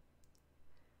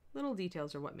 Little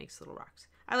details are what makes little rocks.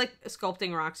 I like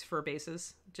sculpting rocks for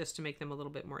bases just to make them a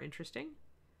little bit more interesting.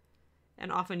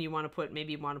 And often you want to put,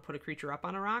 maybe you want to put a creature up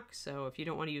on a rock. So if you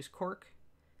don't want to use cork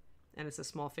and it's a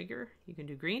small figure, you can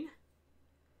do green.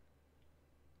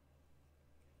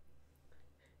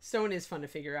 Stone is fun to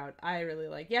figure out. I really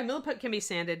like. Yeah, milliput can be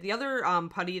sanded. The other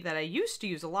putty that I used to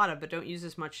use a lot of, but don't use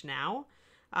as much now,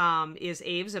 is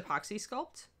Abe's Epoxy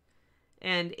Sculpt.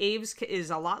 And Abe's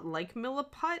is a lot like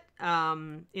milliput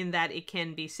in that it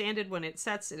can be sanded when it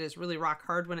sets. It is really rock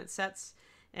hard when it sets.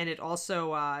 And it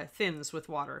also thins with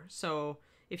water. So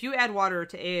if you add water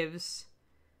to Abe's,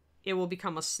 it will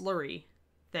become a slurry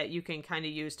that you can kind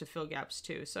of use to fill gaps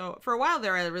too. So for a while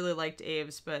there, I really liked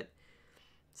Abe's, but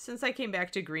since I came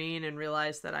back to green and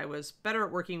realized that I was better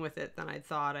at working with it than I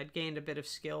thought, I'd gained a bit of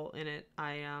skill in it,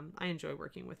 I enjoy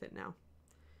working with it now.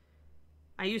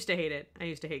 I used to hate it. I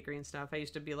used to hate green stuff. I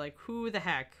used to be like, who the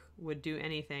heck would do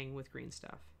anything with green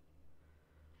stuff?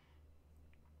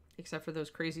 Except for those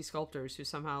crazy sculptors who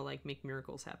somehow like make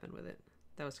miracles happen with it.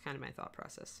 That was kind of my thought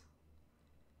process.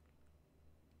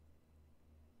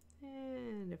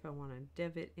 And if I want to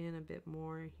div it in a bit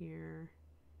more here,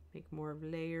 make more of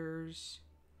layers,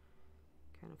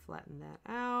 kind of flatten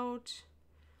that out.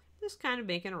 Just kind of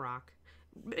making a rock.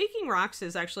 Making rocks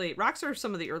is actually, rocks are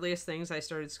some of the earliest things I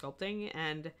started sculpting,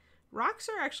 and rocks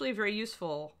are actually very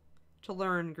useful to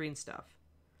learn green stuff.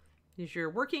 Because you're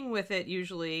working with it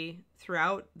usually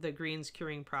throughout the green's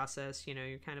curing process, you know,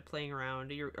 you're kind of playing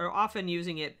around. You're often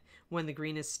using it when the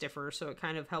green is stiffer, so it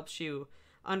kind of helps you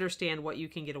understand what you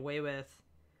can get away with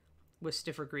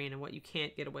stiffer green and what you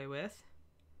can't get away with.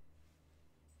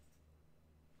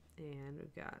 And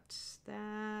we've got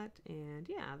that, and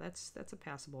yeah, that's a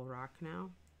passable rock now.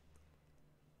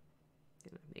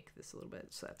 Gonna make this a little bit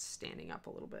so that's standing up a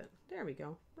little bit. There we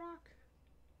go. Rock.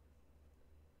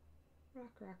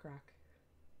 Rock, rock, rock.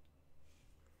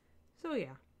 So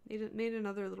yeah, made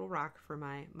another little rock for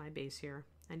my base here.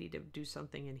 I need to do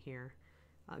something in here.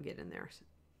 I'll get in there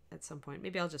at some point.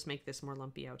 Maybe I'll just make this more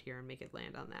lumpy out here and make it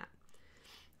land on that.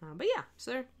 But yeah,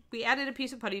 so we added a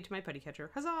piece of putty to my putty catcher.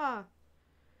 Huzzah!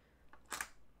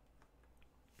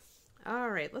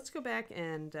 All right, let's go back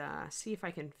and see if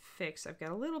I can fix. I've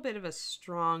got a little bit of a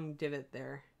strong divot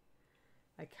there.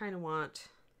 I kind of want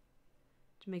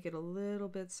to make it a little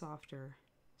bit softer.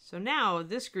 So now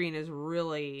this green is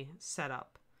really set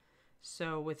up.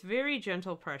 So with very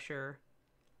gentle pressure,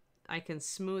 I can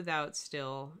smooth out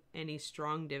still any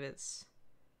strong divots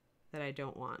that I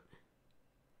don't want.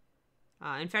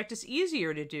 In fact, it's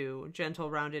easier to do gentle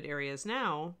rounded areas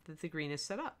now that the green is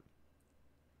set up,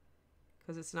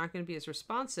 because it's not going to be as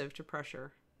responsive to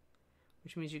pressure,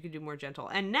 which means you can do more gentle.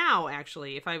 And now,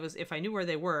 actually, if I knew where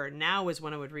they were, now is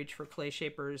when I would reach for clay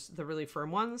shapers, the really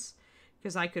firm ones,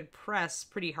 because I could press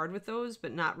pretty hard with those,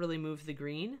 but not really move the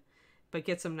green, but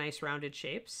get some nice rounded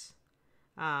shapes.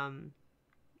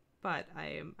 But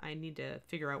I need to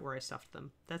figure out where I stuffed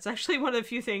them. That's actually one of the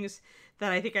few things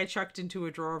that I think I chucked into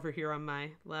a drawer over here on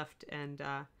my left, and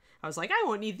I was like, I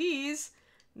won't need these.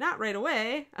 Not right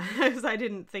away, because I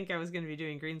didn't think I was going to be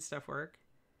doing green stuff work.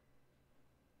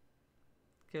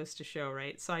 Goes to show,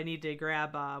 right? So I need to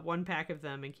grab one pack of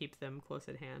them and keep them close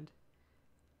at hand.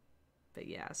 But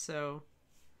yeah, so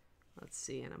let's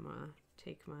see, and I'm going to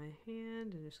take my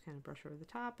hand and just kind of brush over the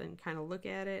top and kind of look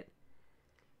at it.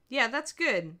 Yeah, that's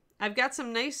good. I've got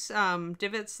some nice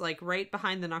divots like right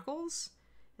behind the knuckles,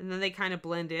 and then they kind of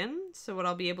blend in. So what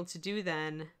I'll be able to do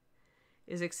then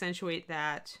is accentuate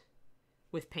that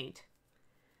with paint.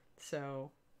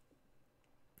 So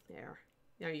there.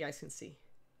 Now you guys can see.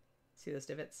 See those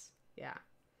divots? Yeah.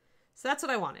 So that's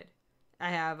what I wanted. I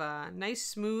have a nice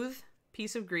smooth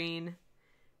piece of green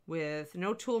with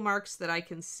no tool marks that I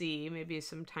can see. Maybe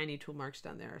some tiny tool marks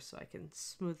down there so I can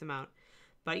smooth them out.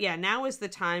 But yeah, now is the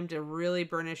time to really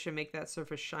burnish and make that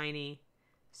surface shiny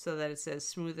so that it says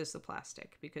smooth as the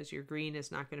plastic, because your green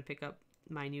is not going to pick up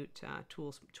minute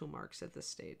tool marks at this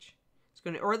stage. It's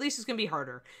going to, or at least it's going to be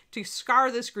harder. To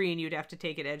scar this green, you'd have to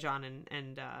take it edge on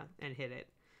and hit it,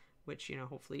 which, you know,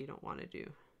 hopefully you don't want to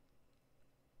do.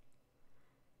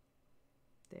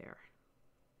 There.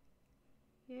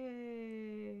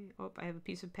 Yay. Oh, I have a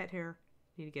piece of pet hair.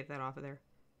 Need to get that off of there.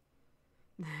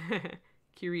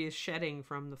 Kiri is shedding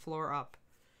from the floor up.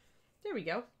 There we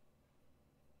go.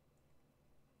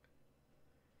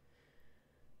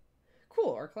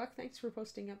 Cool, Orclock. Thanks for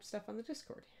posting up stuff on the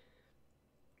Discord.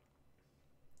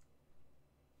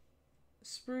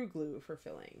 Sprue glue for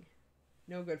filling.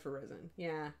 No good for resin.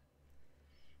 Yeah.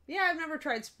 Yeah, I've never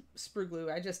tried sprue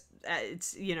glue. I just,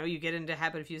 it's, you know, you get into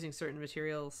habit of using certain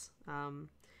materials.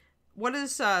 What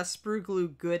is sprue glue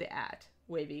good at,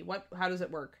 Wavy? How does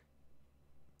it work?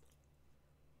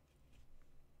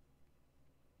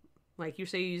 Like, you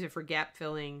say you use it for gap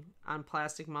filling on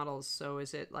plastic models, so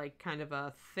is it like kind of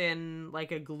a thin,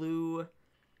 like a glue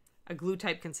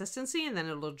type consistency, and then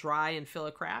it'll dry and fill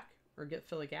a crack or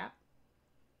fill a gap?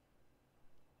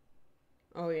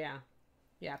 Oh yeah.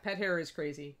 Yeah, pet hair is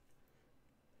crazy.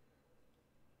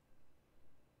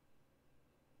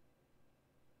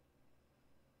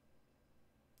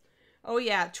 Oh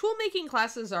yeah, tool making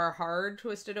classes are hard,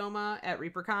 Twisted Oma, at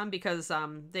ReaperCon, because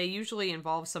they usually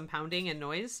involve some pounding and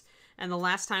noise. And the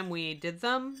last time we did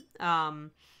them,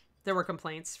 there were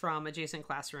complaints from adjacent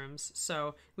classrooms.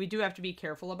 So we do have to be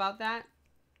careful about that,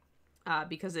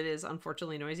 because it is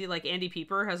unfortunately noisy. Like Andy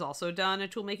Pieper has also done a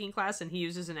tool making class, and he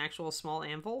uses an actual small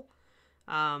anvil.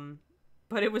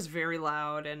 But it was very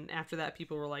loud, and after that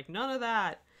people were like, none of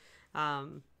that.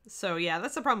 So yeah,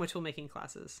 that's the problem with tool making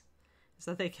classes, is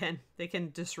that they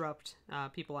can disrupt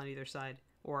people on either side,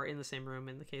 or in the same room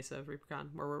in the case of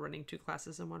ReaperCon, where we're running 2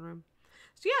 classes in 1 room.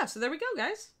 So yeah, so there we go,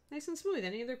 guys. Nice and smooth.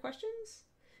 Any other questions?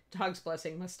 Dog's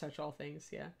blessing, must touch all things.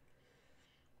 Yeah.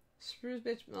 Sprue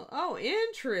bits melt. Oh,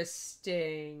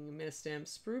 interesting, Miss Imp.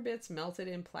 Sprue bits melted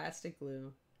in plastic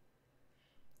glue.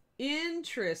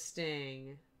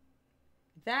 Interesting.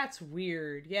 That's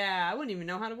weird. Yeah, I wouldn't even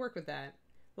know how to work with that.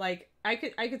 Like, I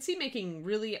could see making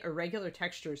really irregular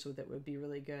textures with it would be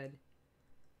really good.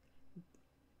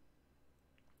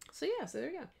 So yeah, so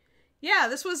there you go. Yeah,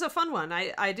 this was a fun one.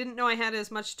 I didn't know I had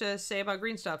as much to say about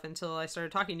green stuff until I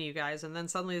started talking to you guys, and then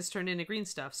suddenly this turned into green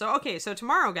stuff. So okay, so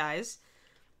tomorrow, guys,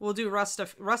 we'll do rust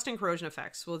and corrosion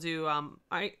effects. We'll do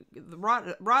the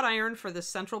wrought iron for the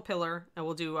central pillar, and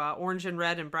we'll do orange and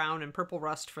red and brown and purple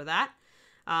rust for that.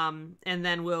 And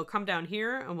then we'll come down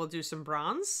here and we'll do some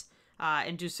bronze,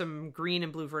 and do some green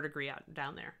and blue verdigris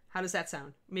down there. How does that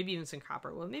sound? Maybe even some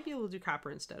copper. Well, maybe we'll do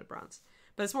copper instead of bronze,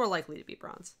 but it's more likely to be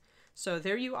bronze. So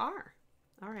there you are.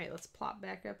 All right, let's plop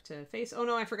back up to face. Oh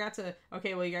no, I forgot to.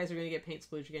 Okay, well, you guys are going to get paint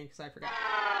splooge again because I forgot.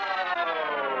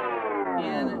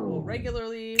 And we'll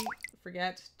regularly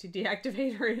forget to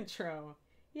deactivate our intro.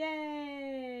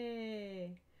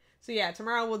 Yay! So yeah,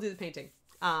 tomorrow we'll do the painting.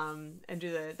 And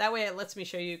do that way it lets me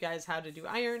show you guys how to do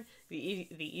iron. The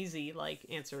easy like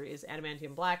answer is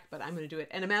adamantium black, but I'm going to do it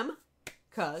NMM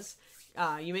because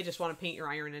you may just want to paint your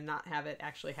iron and not have it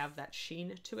actually have that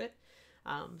sheen to it.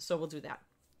 So we'll do that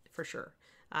for sure.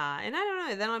 And I don't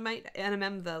know, then I might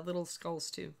NMM the little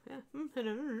skulls too. Yeah,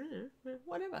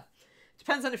 whatever.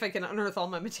 Depends on if I can unearth all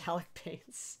my metallic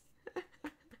paints.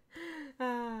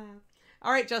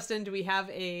 All right, Justin, do we have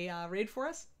a raid for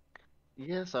us?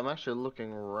 Yes, I'm actually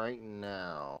looking right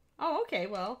now. Oh, okay.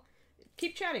 Well,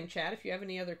 keep chatting, chat, if you have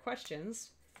any other questions.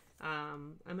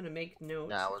 I'm going to make notes.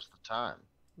 Now is the time.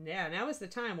 Yeah, now is the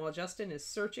time while Justin is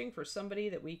searching for somebody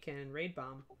that we can raid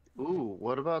bomb. Ooh,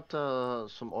 what about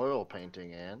some oil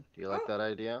painting, Anne? Do you like that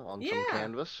idea on some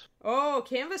canvas? Oh,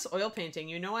 canvas oil painting.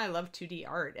 You know I love 2D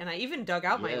art, and I even dug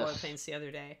out my oil paints the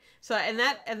other day. So, and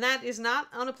that is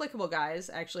not unapplicable, guys.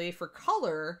 Actually, for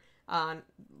color,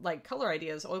 like color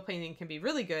ideas, oil painting can be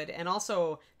really good. And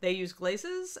also, they use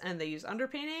glazes and they use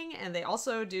underpainting, and they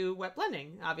also do wet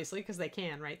blending, obviously, because they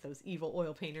can, right? Those evil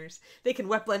oil painters. They can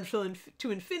wet blend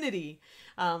to infinity.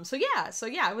 So yeah,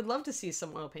 I would love to see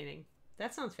some oil painting.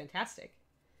 That sounds fantastic.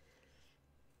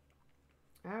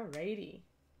 Alrighty.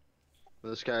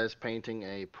 This guy is painting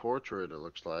a portrait, it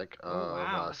looks like, of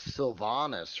wow.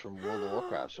 Sylvanas from World of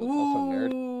Warcraft. So it's also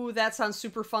nerdy. Ooh, that sounds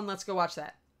super fun. Let's go watch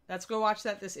that. Let's go watch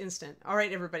that this instant. All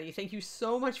right, everybody. Thank you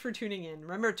so much for tuning in.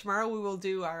 Remember, tomorrow we will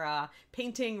do our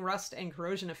painting, rust, and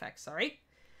corrosion effects. All right?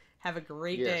 Have a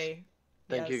great day.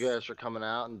 Thank you guys for coming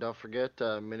out. And don't forget,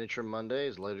 Miniature Monday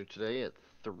is later today at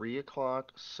 3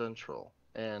 o'clock Central.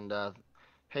 And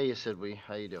hey, Sidwee,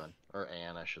 how you doing? Or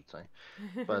Anne, I should say.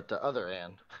 But other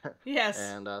Anne. Yes.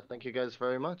 And thank you guys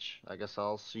very much. I guess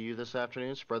I'll see you this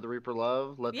afternoon. Spread the Reaper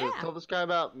love. Tell this guy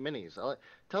about minis.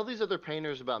 Tell these other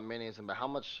painters about minis and about how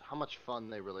much fun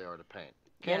they really are to paint.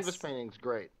 Canvas painting's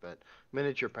great, but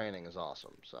miniature painting is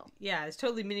awesome. So yeah, it's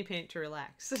totally mini paint to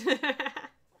relax.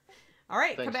 All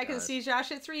right, come back and see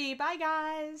Josh at 3. Bye,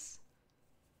 guys.